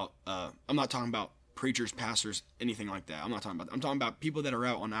talking about preachers, pastors, anything like that. I'm talking about people that are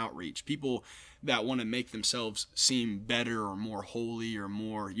out on outreach, people that want to make themselves seem better or more holy or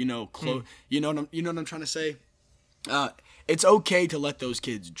more, you know, close. You know what I'm trying to say? It's okay to let those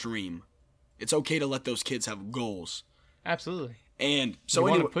kids dream. It's okay to let those kids have goals. Absolutely. And so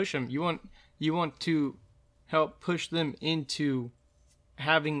you want to push them. You want to help push them into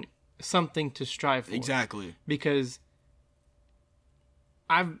having something to strive for. Exactly. Because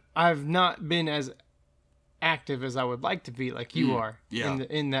I've not been as active as I would like to be, like you are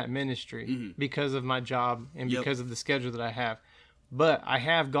in that ministry because of my job and because of the schedule that I have. But I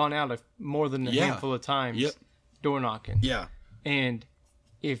have gone out more than a handful of times door knocking. Yeah. And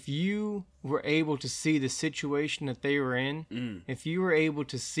if you were able to see the situation that they were in, if you were able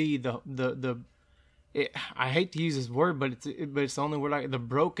to see I hate to use this word, but it's the only word, like the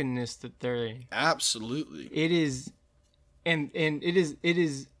brokenness that they're in. Absolutely. It is, and it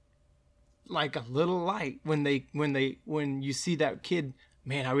is like a little light when you see that kid.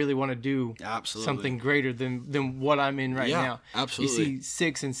 Man, I really want to do something greater than what I'm in right now. Absolutely. You see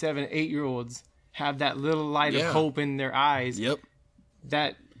 6 and 7, 8-year-olds have that little light of hope in their eyes. Yep.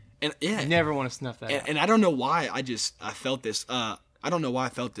 That you never want to snuff that out. And I don't know why I felt this. I don't know why I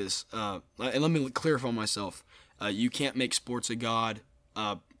felt this. And let me clarify myself. You can't make sports a god.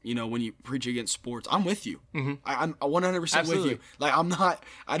 You know, when you preach against sports, I'm with you. Mm-hmm. I'm 100% with you. Like, I'm not.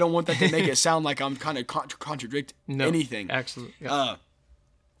 I don't want that to make it sound like I'm kind of contradict anything. Absolutely. Yeah.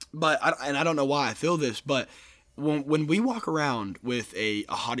 But I don't know why I feel this, but when we walk around with a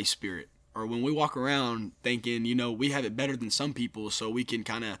haughty spirit, or when we walk around thinking, you know, we have it better than some people, so we can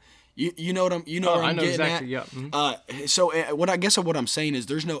kind of, you know what I'm, what I'm getting exactly, at. Yeah. Mm-hmm. So what I'm saying is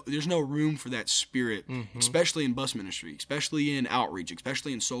there's no room for that spirit, especially in bus ministry, especially in outreach,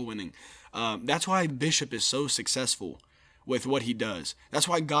 especially in soul winning. That's why Bishop is so successful with what he does. That's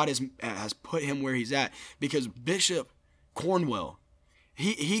why God has put him where he's at, because Bishop Cornwell,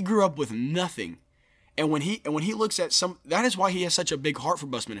 he grew up with nothing. And when he looks at that is why he has such a big heart for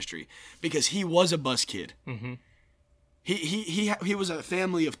bus ministry, because he was a bus kid. Mm-hmm. He was a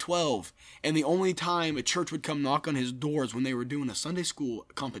family of 12, and the only time a church would come knock on his doors when they were doing a Sunday school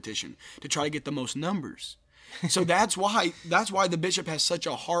competition to try to get the most numbers. So that's why the bishop has such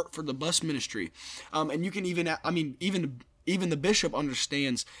a heart for the bus ministry. And you can even the bishop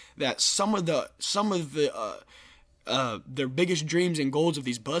understands that some of the their biggest dreams and goals of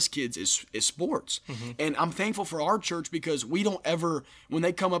these bus kids is sports. Mm-hmm. And I'm thankful for our church, because we don't ever, when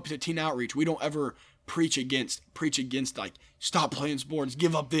they come up to teen outreach, we don't ever preach against like, stop playing sports,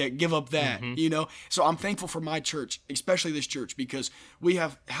 give up that, you know? So I'm thankful for my church, especially this church, because we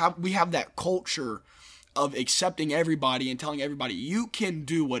have that culture of accepting everybody and telling everybody you can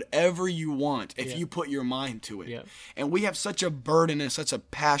do whatever you want if you put your mind to it. Yeah. And we have such a burden and such a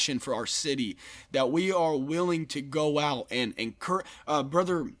passion for our city that we are willing to go out and encourage.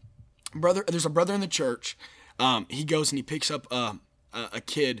 Brother, there's a brother in the church. He goes and he picks up a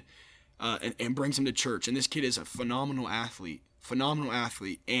kid and brings him to church. And this kid is a phenomenal athlete.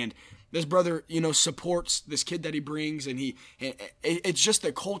 And this brother, you know, supports this kid that he brings, and it's just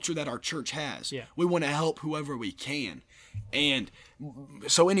the culture that our church has. Yeah. We want to help whoever we can. And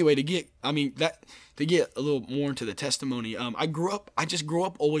so anyway, to get a little more into the testimony, I just grew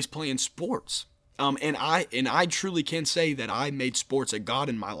up always playing sports. And I truly can say that I made sports a god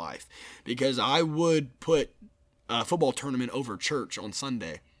in my life, because I would put a football tournament over church on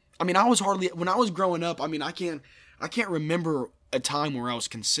Sunday. I mean, when I was growing up, I mean, I can't remember a time where I was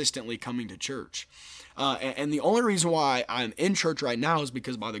consistently coming to church. And the only reason why I'm in church right now is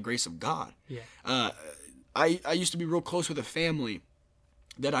because by the grace of God. Yeah. I used to be real close with a family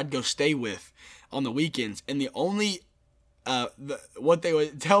that I'd go stay with on the weekends. And the only what they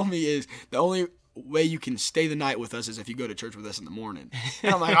would tell me is the only way you can stay the night with us is if you go to church with us in the morning.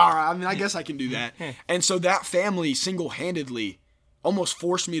 And I'm like, all right, I mean, I guess I can do that. And so that family single-handedly almost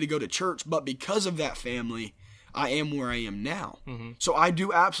forced me to go to church, but because of that family, I am where I am now. So I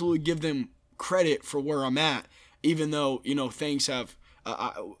do absolutely give them credit for where I'm at, even though, things have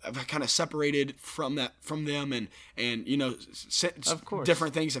I've kind of separated from them, and of course,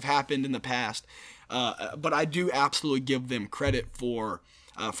 different things have happened in the past. But I do absolutely give them credit for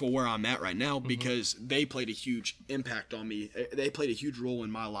where I'm at right now, because they played a huge impact on me. They played a huge role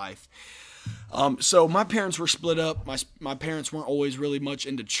in my life. So my parents were split up. My parents weren't always really much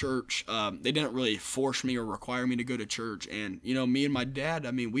into church. They didn't really force me or require me to go to church. And me and my dad,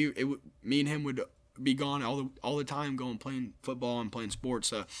 I mean, me and him would be gone all the time, going playing football and playing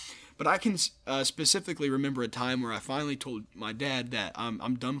sports. But I can specifically remember a time where I finally told my dad that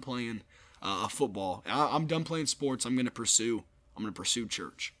I'm done playing football. I'm done playing sports. I'm going to pursue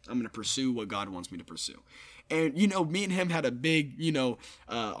church. I'm going to pursue what God wants me to pursue. And, me and him had a big,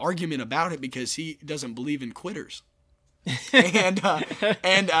 argument about it, because he doesn't believe in quitters. and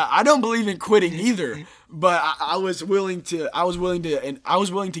I don't believe in quitting either, but I was willing to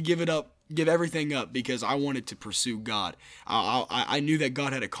give everything up, because I wanted to pursue God. I knew that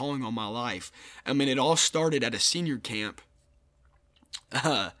God had a calling on my life. I mean, it all started at a senior camp.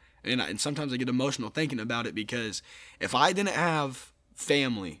 And sometimes I get emotional thinking about it, because if I didn't have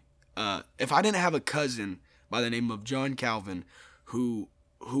family, if I didn't have a cousin by the name of John Calvin, who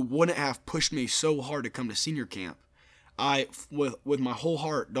wouldn't have pushed me so hard to come to senior camp, I, with my whole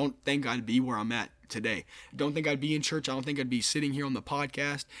heart, don't think I'd be where I'm at today. Don't think I'd be in church. I don't think I'd be sitting here on the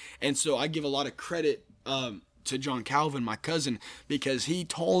podcast. And so I give a lot of credit to John Calvin, my cousin, because he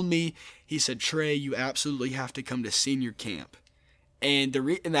told me, he said, Trey, you absolutely have to come to senior camp. And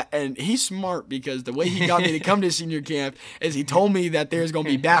and he's smart, because the way he got me to come to senior camp is he told me that there's going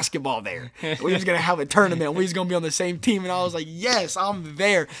to be basketball there. We was going to have a tournament. We was going to be on the same team. And I was like, yes, I'm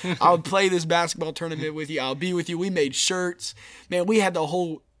there. I'll play this basketball tournament with you. I'll be with you. We made shirts. Man, we had the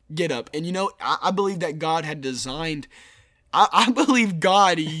whole get up. And I believe that God had designed, I believe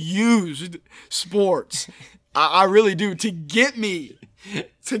God used sports. I really do, to get me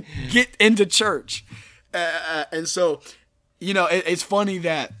to get into church. And so, it's funny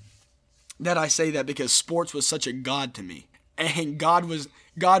that I say that, because sports was such a God to me, and God is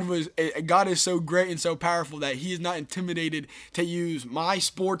so great and so powerful that He is not intimidated to use my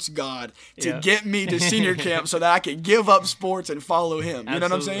sports God to get me to senior camp, so that I can give up sports and follow Him. You know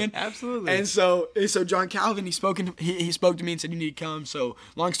what I'm saying? Absolutely. And so John Calvin, he spoke to me and said, you need to come. So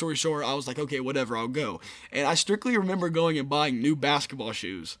long story short, I was like, okay, whatever, I'll go. And I strictly remember going and buying new basketball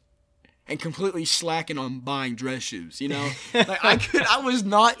shoes, and completely slacking on buying dress shoes, Like I was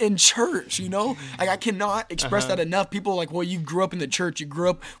not in church, Like I cannot express that enough. People are like, well, you grew up in the church. You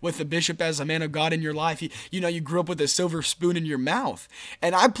grew up with the bishop as a man of God in your life. You grew up with a silver spoon in your mouth.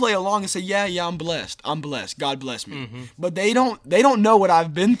 And I play along and say, yeah, I'm blessed. I'm blessed. God bless me. But they don't know what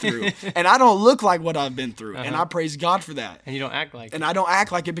I've been through. And I don't look like what I've been through. And I praise God for that. And you don't act like it. And I don't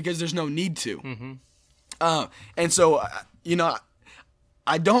act like it, because there's no need to. And so,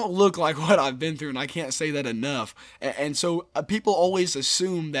 I don't look like what I've been through, and I can't say that enough. And so people always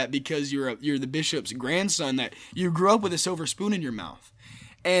assume that because you're the bishop's grandson, that you grew up with a silver spoon in your mouth.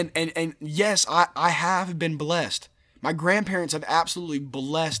 And yes, I have been blessed. My grandparents have absolutely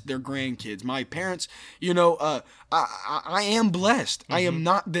blessed their grandkids. My parents, I am blessed. I am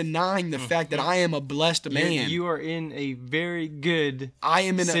not denying the fact that I am a blessed man. You are in a very good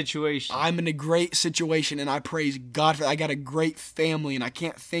situation. I'm in a great situation, and I praise God for that. I got a great family, and I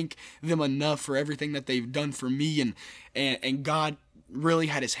can't thank them enough for everything that they've done for me, and God really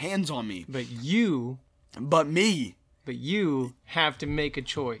had His hands on me. But you have to make a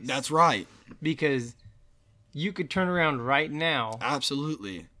choice. That's right. Because you could turn around right now.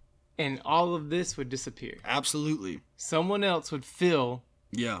 Absolutely. And all of this would disappear. Absolutely. Someone else would fill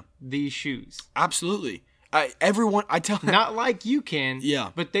these shoes. Absolutely. Not like you can. Yeah.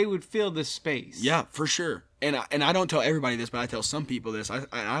 But they would fill the space. Yeah, for sure. And I don't tell everybody this, but I tell some people this. I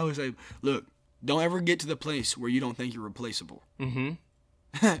always say, look, don't ever get to the place where you don't think you're replaceable.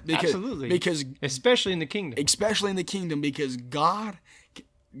 Absolutely. Because especially in the kingdom. Because God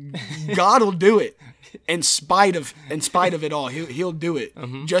will do it in spite of it all. He'll do it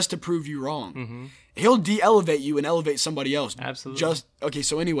just to prove you wrong. He'll de-elevate you and elevate somebody else. Absolutely.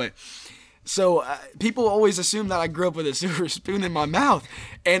 So anyway, people always assume that I grew up with a silver spoon in my mouth,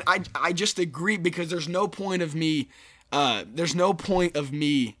 and I just agree, because there's no point of me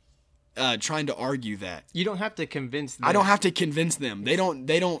trying to argue that. You don't have to convince them. I don't have to convince them. They don't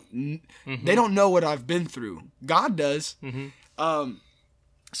know what I've been through. God does.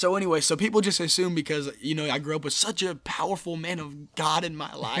 So anyway, so people just assume because, I grew up with such a powerful man of God in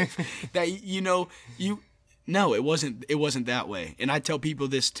my life that, no, it wasn't that way. And I tell people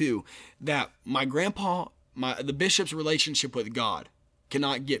this too, that my grandpa, the bishop's relationship with God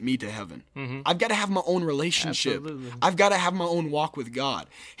cannot get me to heaven. I've got to have my own relationship. Absolutely. I've got to have my own walk with God.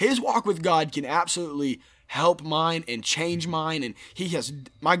 His walk with God can absolutely help mine and change mine. And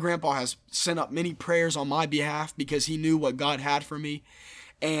my grandpa has sent up many prayers on my behalf because he knew what God had for me.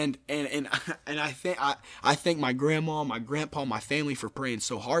 And I thank my grandma, my grandpa, my family for praying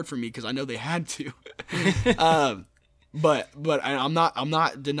so hard for me because I know they had to. But I'm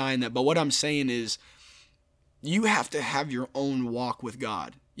not denying that. But what I'm saying is, you have to have your own walk with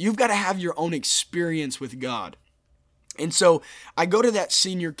God. You've got to have your own experience with God. And so I go to that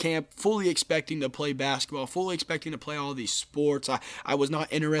senior camp fully expecting to play basketball, fully expecting to play all these sports. I was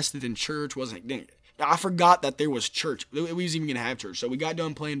not interested in church. I forgot that there was church. We was even going to have church. So we got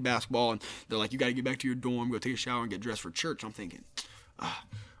done playing basketball, and they're like, you got to get back to your dorm, go take a shower, and get dressed for church. I'm thinking,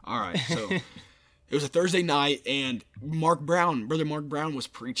 all right. So it was a Thursday night, and Brother Mark Brown was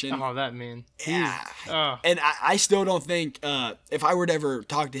preaching. Oh, that man. Yeah. And I still don't think, if I were to ever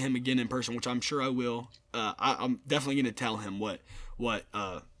talk to him again in person, which I'm sure I will, I'm definitely going to tell him what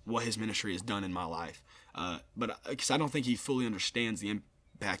his ministry has done in my life. But because I don't think he fully understands the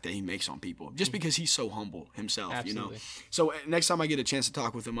impact that he makes on people, just because he's so humble himself. Absolutely. So next time I get a chance to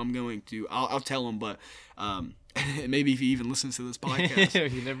talk with him, I'm going to I'll tell him, but maybe if he even listens to this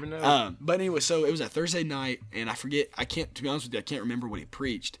podcast. You never know. But anyway, so it was a Thursday night, and to be honest with you, I can't remember what he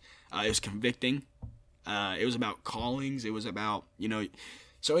preached. It was convicting. It was about callings. It was about,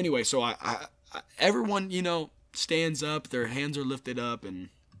 so anyway, so I everyone, stands up, their hands are lifted up and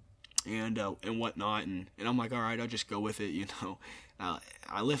whatnot, and I'm like, all right, I'll just go with it.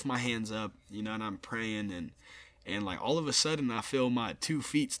 I lift my hands up, and I'm praying, and like all of a sudden I feel my 2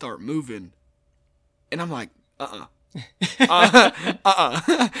 feet start moving, and I'm like, and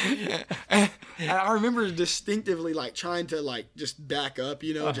I remember distinctively like trying to like just back up,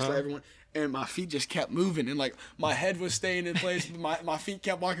 just let everyone, and my feet just kept moving, and like my head was staying in place, but my feet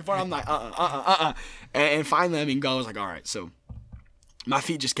kept walking forward. I'm like, and finally, God was like, all right, so my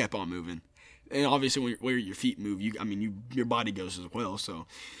feet just kept on moving. And obviously, where your feet move, your body goes as well. So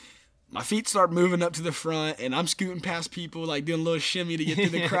my feet start moving up to the front, and I'm scooting past people, like doing a little shimmy to get to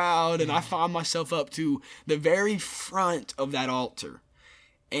the crowd. And I find myself up to the very front of that altar.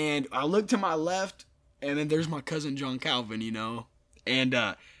 And I look to my left, and then there's my cousin John Calvin, And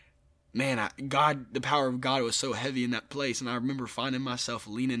man, the power of God was so heavy in that place. And I remember finding myself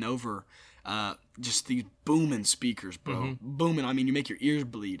leaning over just these booming speakers, bro. Booming. You make your ears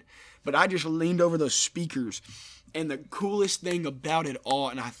bleed. But I just leaned over those speakers, and the coolest thing about it all,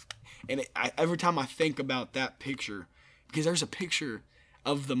 and every time I think about that picture, because there's a picture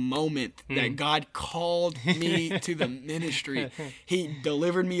of the moment that God called me to the ministry. He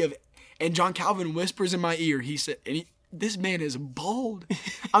delivered me and John Calvin whispers in my ear. He said, this man is bold.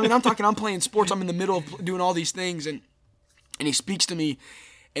 I'm playing sports. I'm in the middle of doing all these things, and he speaks to me,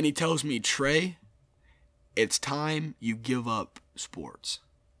 and he tells me, Trey, it's time you give up sports.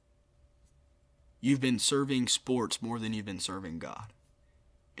 You've been serving sports more than you've been serving God.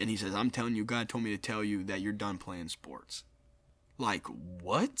 And he says, I'm telling you, God told me to tell you that you're done playing sports. Like,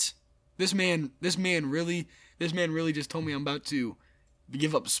 what? This man really just told me I'm about to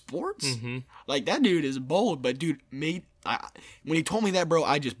give up sports? Like, that dude is bold, but dude, when he told me that, bro,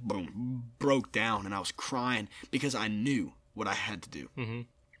 I just broke down, and I was crying because I knew what I had to do.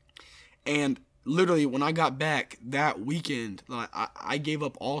 And literally, when I got back that weekend, I gave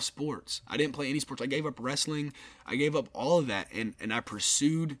up all sports. I didn't play any sports. I gave up wrestling. I gave up all of that, and I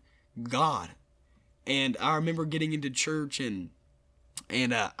pursued God. And I remember getting into church, and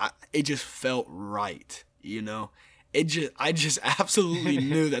it just felt right, I just absolutely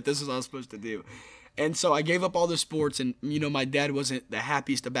knew that this was what I was supposed to do. And so I gave up all the sports, and my dad wasn't the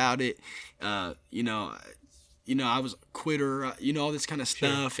happiest about it. I was a quitter, all this kind of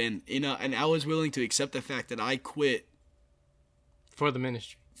stuff. Sure. And I was willing to accept the fact that I quit for the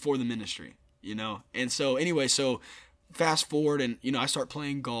ministry, And so anyway, so fast forward, and, I start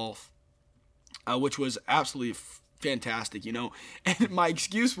playing golf, which was absolutely fantastic, And my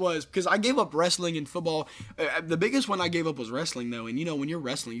excuse was, because I gave up wrestling and football. The biggest one I gave up was wrestling, though. And, when you're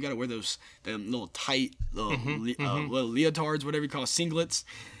wrestling, you got to wear those little tight, little leotards, whatever you call it, singlets.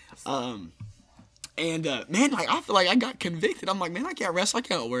 And man, like I feel like I got convicted. I'm like, man, I can't wrestle. I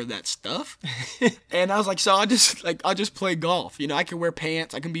can't wear that stuff. And I was like, so I just play golf. You know, I can wear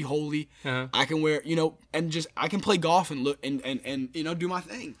pants. I can be holy. I can wear, you know, and just I can play golf and look and you know, do my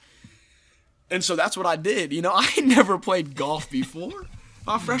thing. And so that's what I did. You know, I had never played golf before.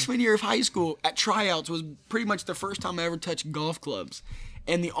 My freshman year of high school at tryouts was pretty much the first time I ever touched golf clubs.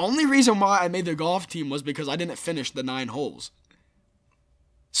 And the only reason why I made the golf team was because I didn't finish the 9 holes.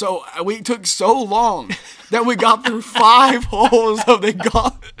 So we took so long that we got through 5 holes of the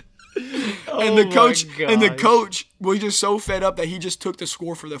golf. And the coach was just so fed up that he just took the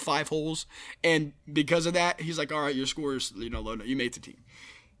score for the 5 holes. And because of that, he's like, all right, your score is, you know, low. You made the team.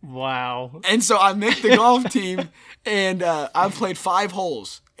 Wow. And so I made the golf team, and I played 5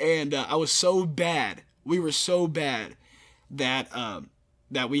 holes. And I was so bad. We were so bad that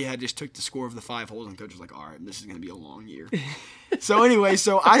that we had just took the score of the 5 holes, and coach was like, all right, this is going to be a long year. So anyway,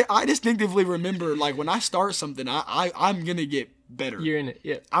 so I distinctively remember, like, when I start something, I'm going to get better. You're in it,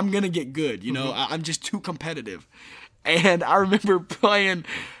 yeah. I'm going to get good, you know. I'm just too competitive. And I remember playing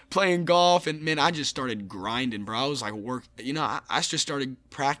golf, and, man, I just started grinding, bro. I was like, you know, I just started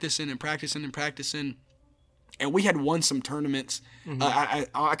practicing. And we had won some tournaments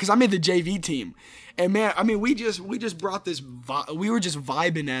because I made the JV team. And, man, I mean, we just brought this we were just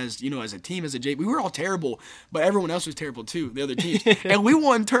vibing as, you know, as a team, as a JV. We were all terrible, but everyone else was terrible too, the other teams. And we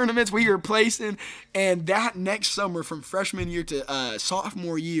won tournaments. We were placing. And that next summer, from freshman year to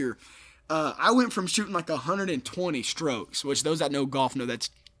sophomore year, I went from shooting like 120 strokes, which those that know golf know that's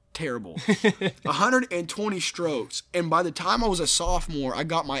terrible. 120 strokes. And by the time I was a sophomore, I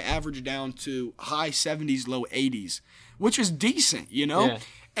got my average down to high 70s, low 80s, which was decent, you know? Yeah.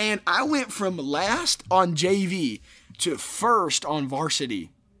 And I went from last on JV to first on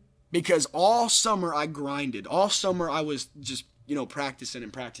varsity because all summer I grinded. All summer I was just, you know, practicing.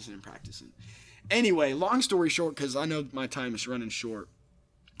 Anyway, long story short, because I know my time is running short,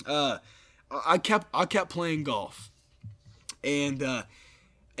 I kept playing golf. And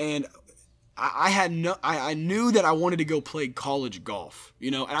I knew that I wanted to go play college golf,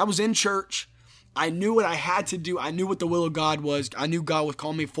 you know, and I was in church. I knew what I had to do. I knew what the will of God was. I knew God was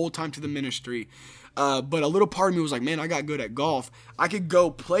calling me full-time to the ministry. But a little part of me was like, man, I got good at golf. I could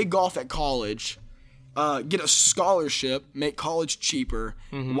go play golf at college, get a scholarship, make college cheaper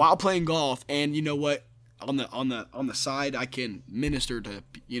while playing golf. And you know what? On the side, I can minister to,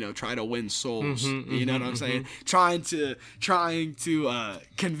 you know, try to win souls. You know what I'm saying? Trying to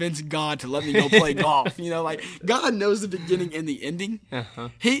convince God to let me go play golf. You know, like God knows the beginning and the ending.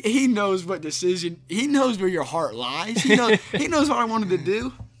 He knows what decision. He knows where your heart lies. He knows what I wanted to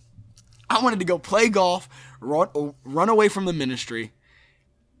do. I wanted to go play golf, run away from the ministry,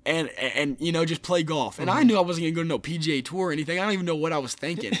 and you know, just play golf. And I knew I wasn't gonna go to no PGA Tour or anything. I don't even know what I was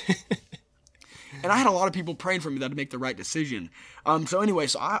thinking. And I had a lot of people praying for me that I'd make the right decision. So anyway,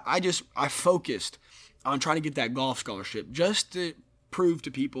 so I focused on trying to get that golf scholarship just to prove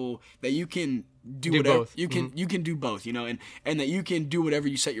to people that you can do whatever. Both. You can do both, you know, and that you can do whatever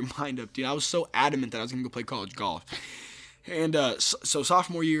you set your mind up to. I was so adamant that I was going to go play college golf. And so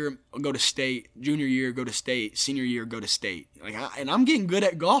sophomore year, I'll go to state. Junior year, go to state. Senior year, go to state. And I'm getting good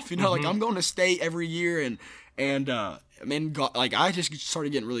at golf, you know. Like I'm going to state every year, and man, God, like I just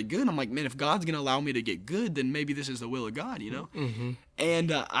started getting really good. I'm like, man, if God's gonna allow me to get good, then maybe this is the will of God, you know.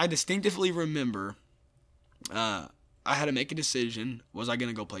 And I distinctively remember, I had to make a decision: was I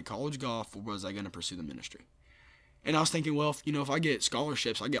gonna go play college golf, or was I gonna pursue the ministry? And I was thinking, well, if I get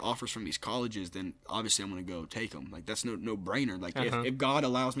scholarships, I get offers from these colleges, then obviously I'm gonna go take them. Like that's no brainer. Like if God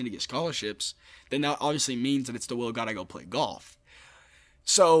allows me to get scholarships, then that obviously means that it's the will of God I go play golf.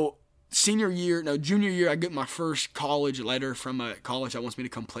 So junior year, I get my first college letter from a college that wants me to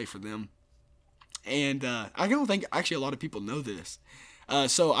come play for them. And I don't think actually a lot of people know this.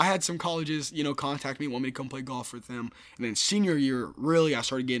 So I had some colleges, you know, contact me, want me to come play golf with them. And then senior year, really, I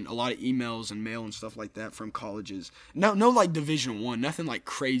started getting a lot of emails and mail and stuff like that from colleges. No like Division I, nothing like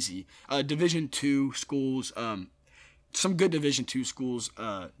crazy. Division II schools, some good Division II schools,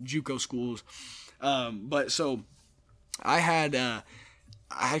 JUCO schools. But so I had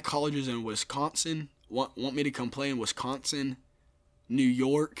colleges in Wisconsin want me to come play in Wisconsin, New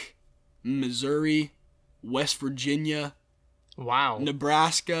York, Missouri, West Virginia, wow,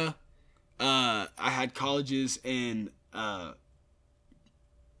 Nebraska. I had colleges in so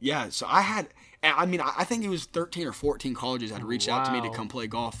I think it was 13 or 14 colleges had reached out to me to come play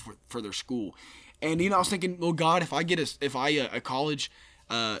golf for their school. And you know, I was thinking, well, God, if a college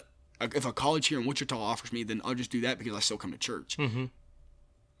here in Wichita offers me, then I'll just do that because I still come to church.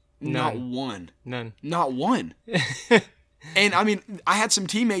 Not one. None. Not one. And I mean, I had some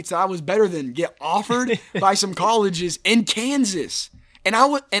teammates that I was better than get offered by some colleges in Kansas. And I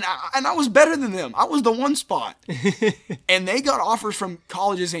was better than them. I was the one spot. And they got offers from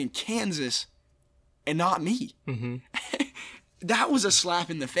colleges in Kansas and not me. Mm-hmm. That was a slap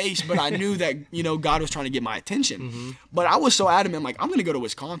in the face, but I knew that, you know, God was trying to get my attention. Mm-hmm. But I was so adamant, like, I'm going to go to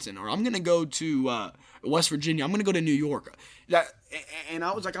Wisconsin, or I'm going to go to West Virginia. I'm going to go to New York. And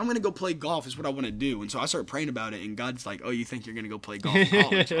I was like, I'm going to go play golf is what I want to do. And so I started praying about it, and God's like, oh, you think you're going to go play golf in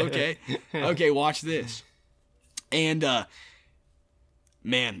college? Okay, watch this. And,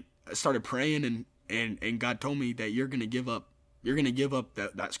 man, I started praying, and God told me that you're going to give up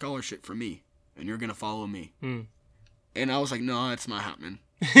that scholarship for me, and you're going to follow me. Mm. And I was like, no, that's not happening.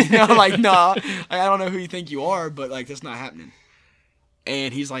 You know, like, no, I don't know who you think you are, but like, that's not happening.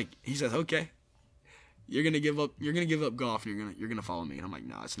 And he says, okay, you're gonna give up golf, and you're gonna follow me. And I'm like,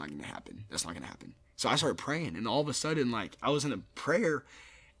 no, it's not gonna happen. That's not gonna happen. So I started praying, and all of a sudden, like, I was in a prayer,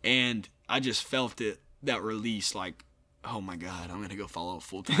 and I just felt that release, like, oh my God, I'm gonna go follow a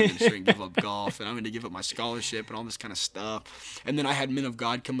full-time ministry and give up golf, and I'm gonna give up my scholarship and all this kind of stuff. And then I had men of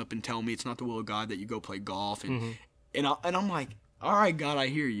God come up and tell me it's not the will of God that you go play golf, and mm-hmm. And I'm like, all right, God, I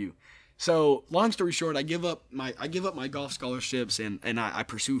hear you. So long story short, I give up my golf scholarships, and I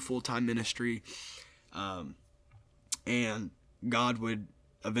pursue full-time ministry. And God would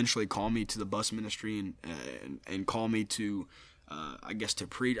eventually call me to the bus ministry and call me to, I guess, to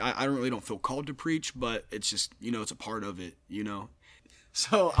preach. I don't feel called to preach, but it's just, you know, it's a part of it, you know.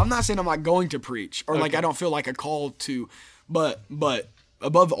 So I'm not saying I'm not going to preach, or like I don't feel like a call to, but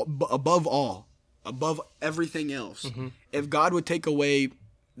above all. Above everything else, mm-hmm. If God would take away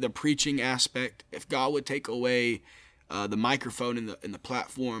the preaching aspect, if God would take away the microphone and the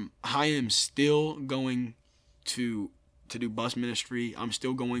platform, I am still going to do bus ministry. I'm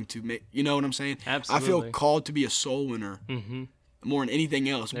still going to make, you know what I'm saying? Absolutely. I feel called to be a soul winner mm-hmm. more than anything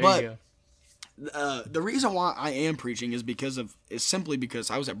else. There but you go. The reason why I am preaching is simply because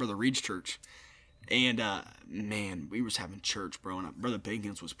I was at Brother Reed's church, and man, we was having church, bro, and Brother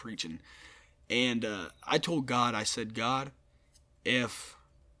Bankins was preaching. And I told God, I said, God, if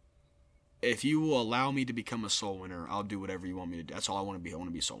you will allow me to become a soul winner, I'll do whatever you want me to do. That's all I want to be. I want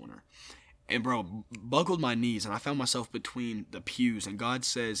to be a soul winner. And, bro, buckled my knees, and I found myself between the pews. And God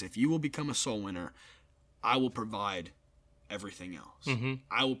says, if you will become a soul winner, I will provide everything else. Mm-hmm.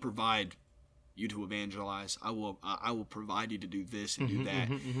 I will provide you to evangelize. I will provide you to do this and do that.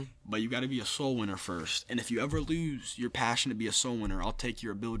 Mm-hmm. But you got to be a soul winner first. And if you ever lose your passion to be a soul winner, I'll take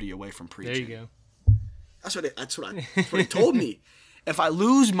your ability away from preaching. There you go. That's what he told me. If I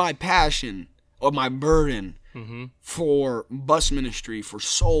lose my passion or my burden mm-hmm. for bus ministry, for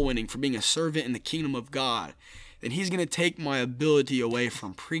soul winning, for being a servant in the kingdom of God, then he's going to take my ability away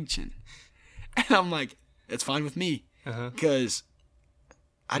from preaching. And I'm like, it's fine with me. Because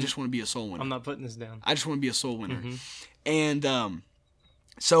I just want to be a soul winner. I'm not putting this down. I just want to be a soul winner. Mm-hmm. And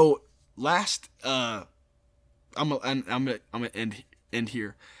so last, I'm gonna end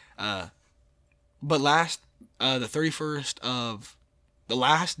here. But last, the 31st of the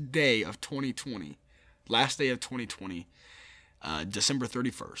last day of 2020, December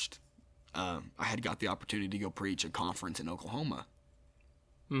 31st, I had got the opportunity to go preach a conference in Oklahoma.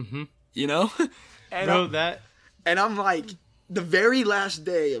 Mm-hmm. You know, and I'm like, the very last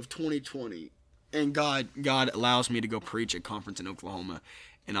day of 2020, and God allows me to go preach a conference in Oklahoma.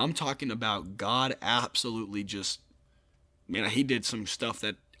 And I'm talking about God absolutely just, man, he did some stuff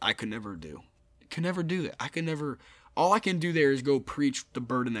that I could never do. Could never do that. All I can do there is go preach the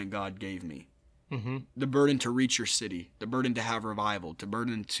burden that God gave me. Mm-hmm. The burden to reach your city, the burden to have revival, the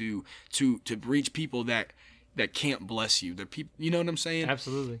burden to reach people that can't bless you. The people, you know what I'm saying?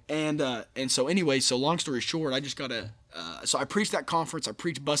 Absolutely. And so anyway, so long story short, I just so I preached that conference. I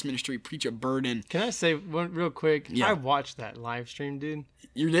preached bus ministry, preach a burden. Can I say one real quick? Yeah. I watched that live stream, dude.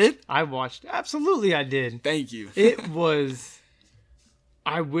 You did? I watched. Absolutely, I did. Thank you. It was.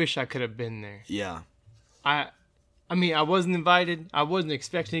 I wish I could have been there. Yeah. I mean, I wasn't invited. I wasn't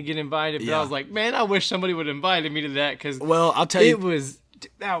expecting to get invited, but I was like, man, I wish somebody would have invited me to that because. Well, I'll tell you,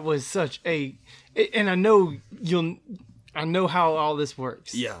 that was such a, and I know I know how all this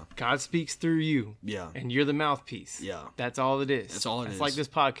works. Yeah. God speaks through you. Yeah. And you're the mouthpiece. Yeah. That's all it is. That's all it is. It's like this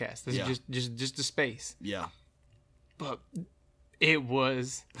podcast. This is just a space. Yeah. But it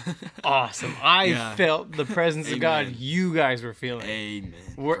was awesome. I felt the presence of God you guys were feeling. Amen.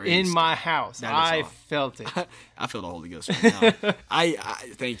 We're Praise in my house. I felt it. I feel the Holy Ghost right now. I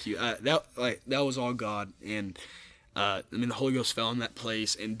thank you. That was all God, and I mean the Holy Ghost fell in that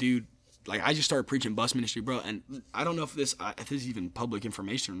place, and dude, like I just started preaching bus ministry, bro. And I don't know if this is even public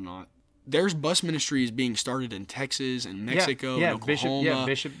information or not, there's bus ministries being started in Texas and Mexico and Oklahoma.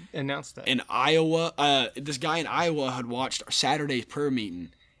 Bishop announced that. In Iowa, this guy in Iowa had watched Saturday's prayer meeting,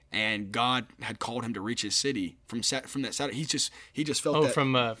 and God had called him to reach his city from that Saturday. He just felt that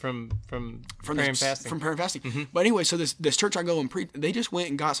from prayer and fasting. From prayer and fasting. Mm-hmm. But anyway, so this church I go and preach, they just went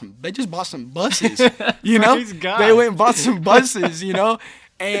and they just bought some buses. You know, they went and bought some buses. You know,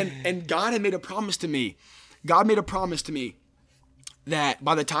 and God had made a promise to me. God made a promise to me that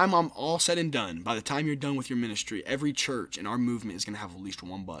by the time I'm all said and done, by the time you're done with your ministry, every church in our movement is going to have at least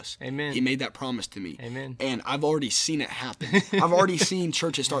one bus. Amen. He made that promise to me. Amen. And I've already seen it happen. I've already seen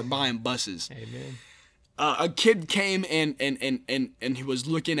churches start buying buses. Amen. A kid came and he was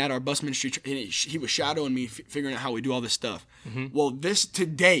looking at our bus ministry. And he was shadowing me, figuring out how we do all this stuff. Mm-hmm. Well,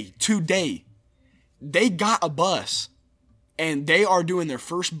 today, they got a bus. And they are doing their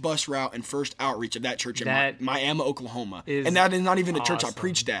first bus route and first outreach of that church in Miami, Oklahoma. And that is not even the church I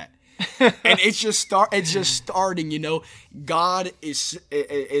preached at. And it's just starting, you know. God is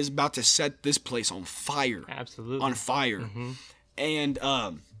about to set this place on fire. Absolutely. On fire. Mm-hmm.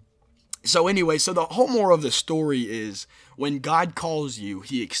 And so anyway, so the whole moral of the story is when God calls you,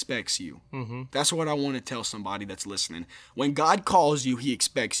 he expects you. Mm-hmm. That's what I want to tell somebody that's listening. When God calls you, he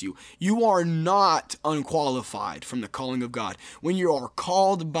expects you. You are not unqualified from the calling of God. When you are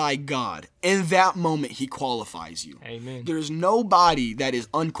called by God, in that moment, he qualifies you. Amen. There's nobody that is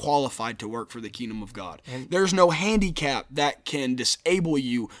unqualified to work for the kingdom of God. There's no handicap that can disable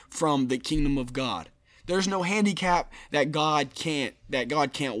you from the kingdom of God. There's no handicap that God can't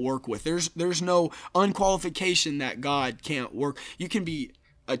work with. There's no unqualification that God can't work. You can be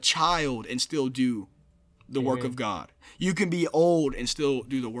a child and still do the work of God. You can be old and still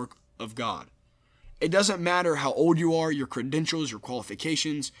do the work of God. It doesn't matter how old you are, your credentials, your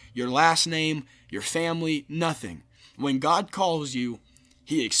qualifications, your last name, your family, nothing. When God calls you,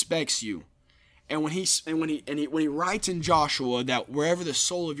 he expects you. And when he writes in Joshua that wherever the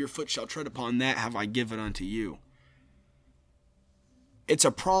sole of your foot shall tread upon, that have I given unto you. It's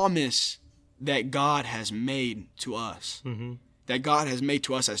a promise that God has made to us. Mm-hmm. That God has made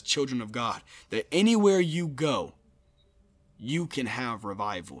to us as children of God. That anywhere you go, you can have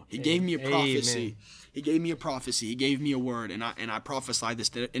revival. He gave me a prophecy. Amen. He gave me a prophecy. He gave me a word, and I prophesy this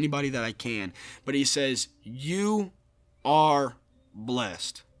to anybody that I can. But he says, you are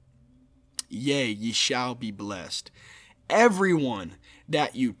blessed. Yea, ye shall be blessed. Everyone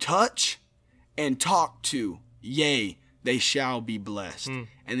that you touch and talk to, yea, they shall be blessed.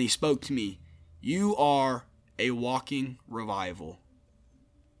 And he spoke to me, you are a walking revival.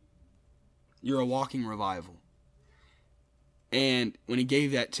 You're a walking revival. And when he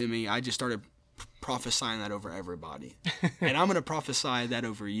gave that to me, I just started prophesying that over everybody. And I'm going to prophesy that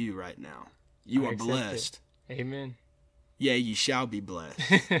over you right now. You are blessed. Amen. Yea, ye shall be blessed.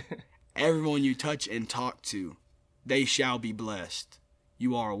 Everyone you touch and talk to, they shall be blessed.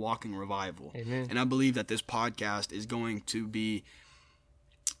 You are a walking revival. Amen. And I believe that this podcast is going to be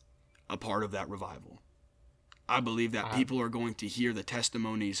a part of that revival. I believe that people are going to hear the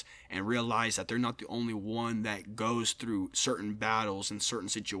testimonies and realize that they're not the only one that goes through certain battles and certain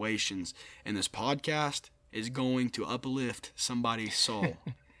situations. And this podcast is going to uplift somebody's soul.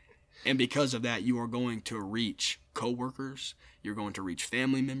 And because of that, you are going to reach coworkers. You're going to reach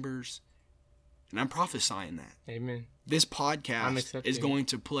family members. And I'm prophesying that. Amen. This podcast is going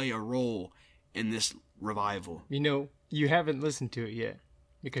to play a role in this revival. You know, you haven't listened to it yet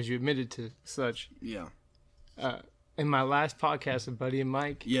because you admitted to such. Yeah. In my last podcast with Buddy and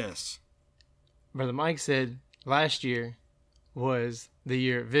Mike. Yes. Brother Mike said last year was the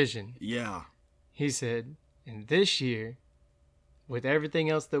year of vision. Yeah. He said, and this year, with everything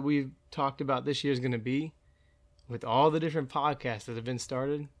else that we've talked about this year is going to be, with all the different podcasts that have been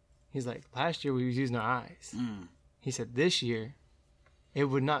started, he's like, last year we was using our eyes. He said, this year, it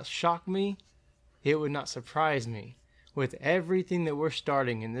would not shock me. It would not surprise me. With everything that we're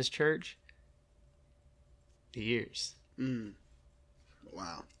starting in this church, the ears.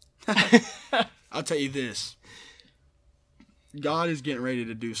 Wow. I'll tell you this. God is getting ready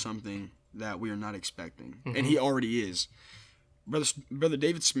to do something that we are not expecting. Mm-hmm. And he already is. Brother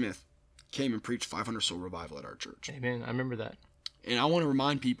David Smith came and preached 500 soul revival at our church. Amen. I remember that. And I want to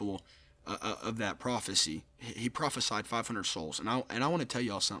remind people of that prophecy. He prophesied 500 souls. And I want to tell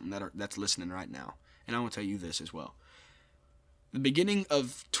y'all something that's listening right now. And I want to tell you this as well. The beginning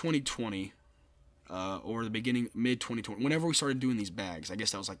of 2020, or the beginning, mid-2020, whenever we started doing these bags, I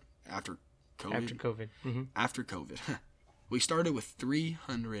guess that was like after COVID. After COVID. Mm-hmm. After COVID. We started with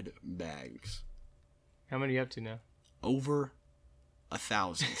 300 bags. How many are you up to now? Over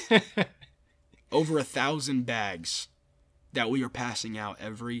 1,000. Over 1,000 bags that we are passing out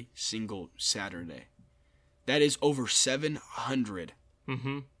every single Saturday. That is over 700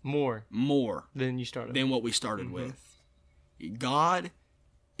 more than you started than what we started with. God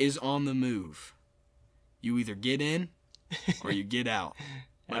is on the move. You either get in or you get out.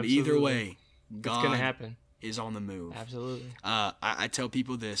 But either way, God gonna happen. is on the move. Absolutely. I tell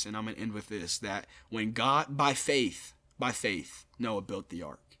people this, and I'm going to end with this, that when God, by faith, Noah built the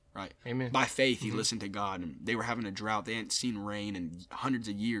ark, right? Amen. By faith, he listened to God, and they were having a drought. They hadn't seen rain in hundreds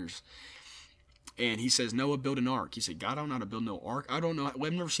of years. And he says, Noah, build an ark. He said, God, I don't know how to build no ark. I don't know.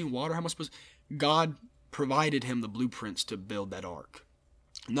 I've never seen water. How am I supposed to? God provided him the blueprints to build that ark.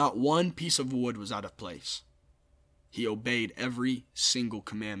 Not one piece of wood was out of place. He obeyed every single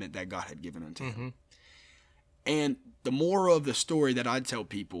commandment that God had given unto him. And the moral of the story that I tell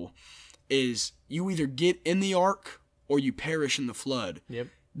people is you either get in the ark or you perish in the flood. Yep.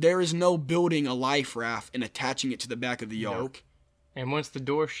 There is no building a life raft and attaching it to the back of the ark. And once the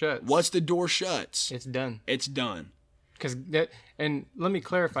door shuts, it's done. It's done. And let me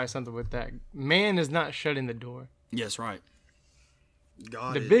clarify something with that. Man is not shutting the door. Yes, right.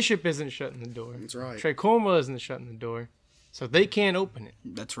 Bishop isn't shutting the door. That's right. Tre Cornwell isn't shutting the door. So they can't open it.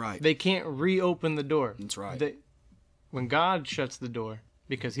 That's right. They can't reopen the door. That's right. When God shuts the door,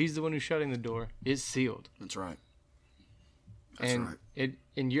 because he's the one who's shutting the door, it's sealed. That's right. And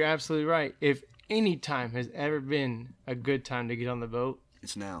you're absolutely right. If any time has ever been a good time to get on the boat,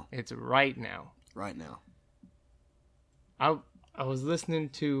 it's now. It's right now. Right now. I was listening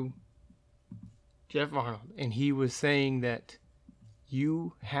to Jeff Arnold, and he was saying that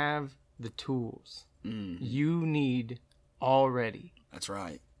you have the tools you need already. That's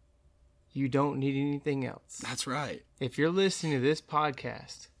right. You don't need anything else. That's right. If you're listening to this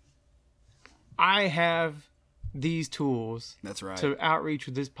podcast, I have these tools. That's right. To outreach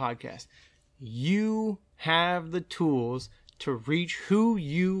with this podcast. You have the tools to reach who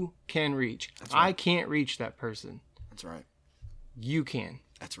you can reach. That's right. I can't reach that person. That's right. You can.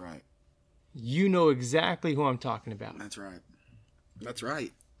 That's right. You know exactly who I'm talking about. That's right. That's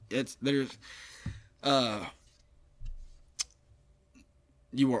right.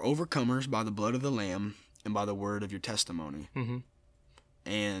 You are overcomers by the blood of the Lamb and by the word of your testimony.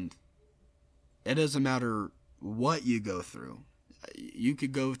 And it doesn't matter what you go through. You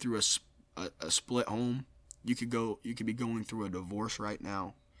could go through a split home. You could be going through a divorce right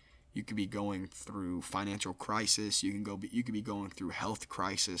now. You could be going through financial crisis. You could be going through health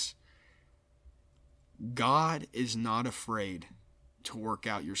crisis. God is not afraid to work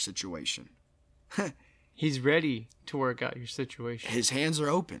out your situation. He's ready to work out your situation. His hands are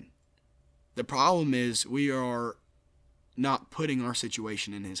open. The problem is we are not putting our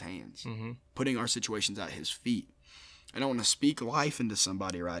situation in his hands, putting our situations at his feet. And I want to speak life into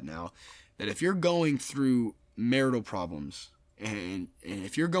somebody right now that if you're going through marital problems and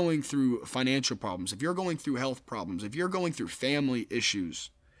if you're going through financial problems, if you're going through health problems, if you're going through family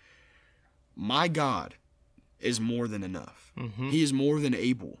issues, my God is more than enough. He is more than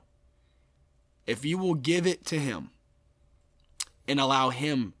able. If you will give it to him and allow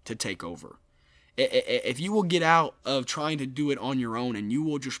him to take over, if you will get out of trying to do it on your own and you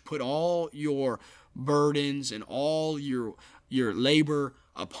will just put all your burdens and all your labor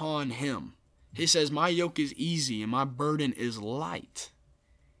upon him, he says, my yoke is easy and my burden is light.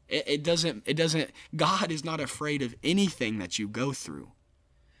 It doesn't, God is not afraid of anything that you go through.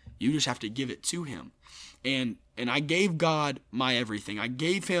 You just have to give it to him. And I gave God my everything. I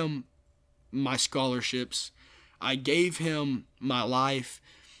gave him my scholarships. I gave him my life.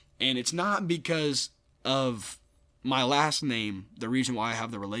 And it's not because of my last name, the reason why I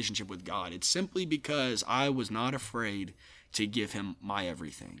have the relationship with God. It's simply because I was not afraid to give him my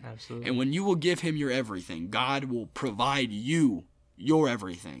everything. Absolutely. And when you will give him your everything, God will provide you your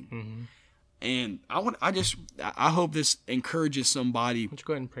everything. And I hope this encourages somebody. Let's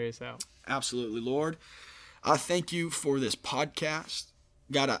go ahead and pray us out. Absolutely, Lord. I thank you for this podcast.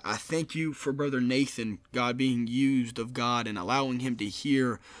 God, I thank you for Brother Nathan, God, being used of God and allowing him to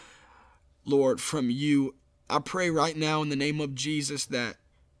hear, Lord, from you. I pray right now in the name of Jesus that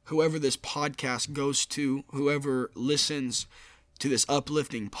whoever this podcast goes to, whoever listens to this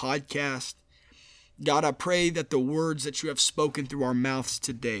uplifting podcast, God, I pray that the words that you have spoken through our mouths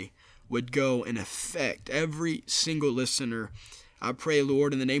today would go and affect every single listener. I pray,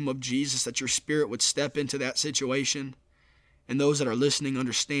 Lord, in the name of Jesus, that your Spirit would step into that situation and those that are listening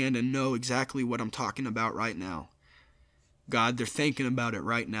understand and know exactly what I'm talking about right now. God, they're thinking about it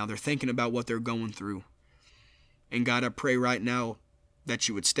right now. They're thinking about what they're going through. And God, I pray right now that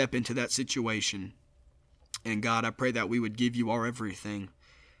you would step into that situation. And God, I pray that we would give you our everything.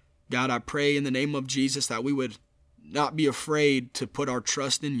 God, I pray in the name of Jesus that we would not be afraid to put our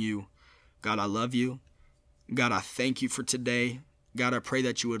trust in you. God, I love you. God, I thank you for today. God, I pray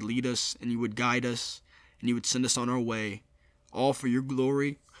that you would lead us and you would guide us and you would send us on our way, all for your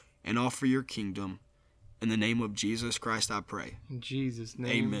glory and all for your kingdom. In the name of Jesus Christ, I pray. In Jesus'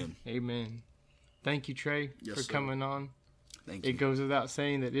 name. Amen. Amen. Thank you, Trey, for coming on. Thank you. It goes without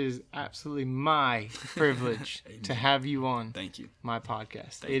saying that it is absolutely my privilege to have you on. Thank you. My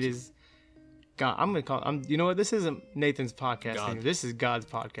podcast. It is God. I'm gonna call. You know what? This isn't Nathan's podcast God. anymore. This is God's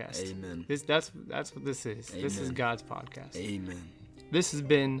podcast. Amen. That's what this is. Amen. This is God's podcast. Amen. This has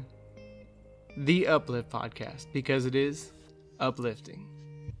been the Uplift Podcast because it is uplifting.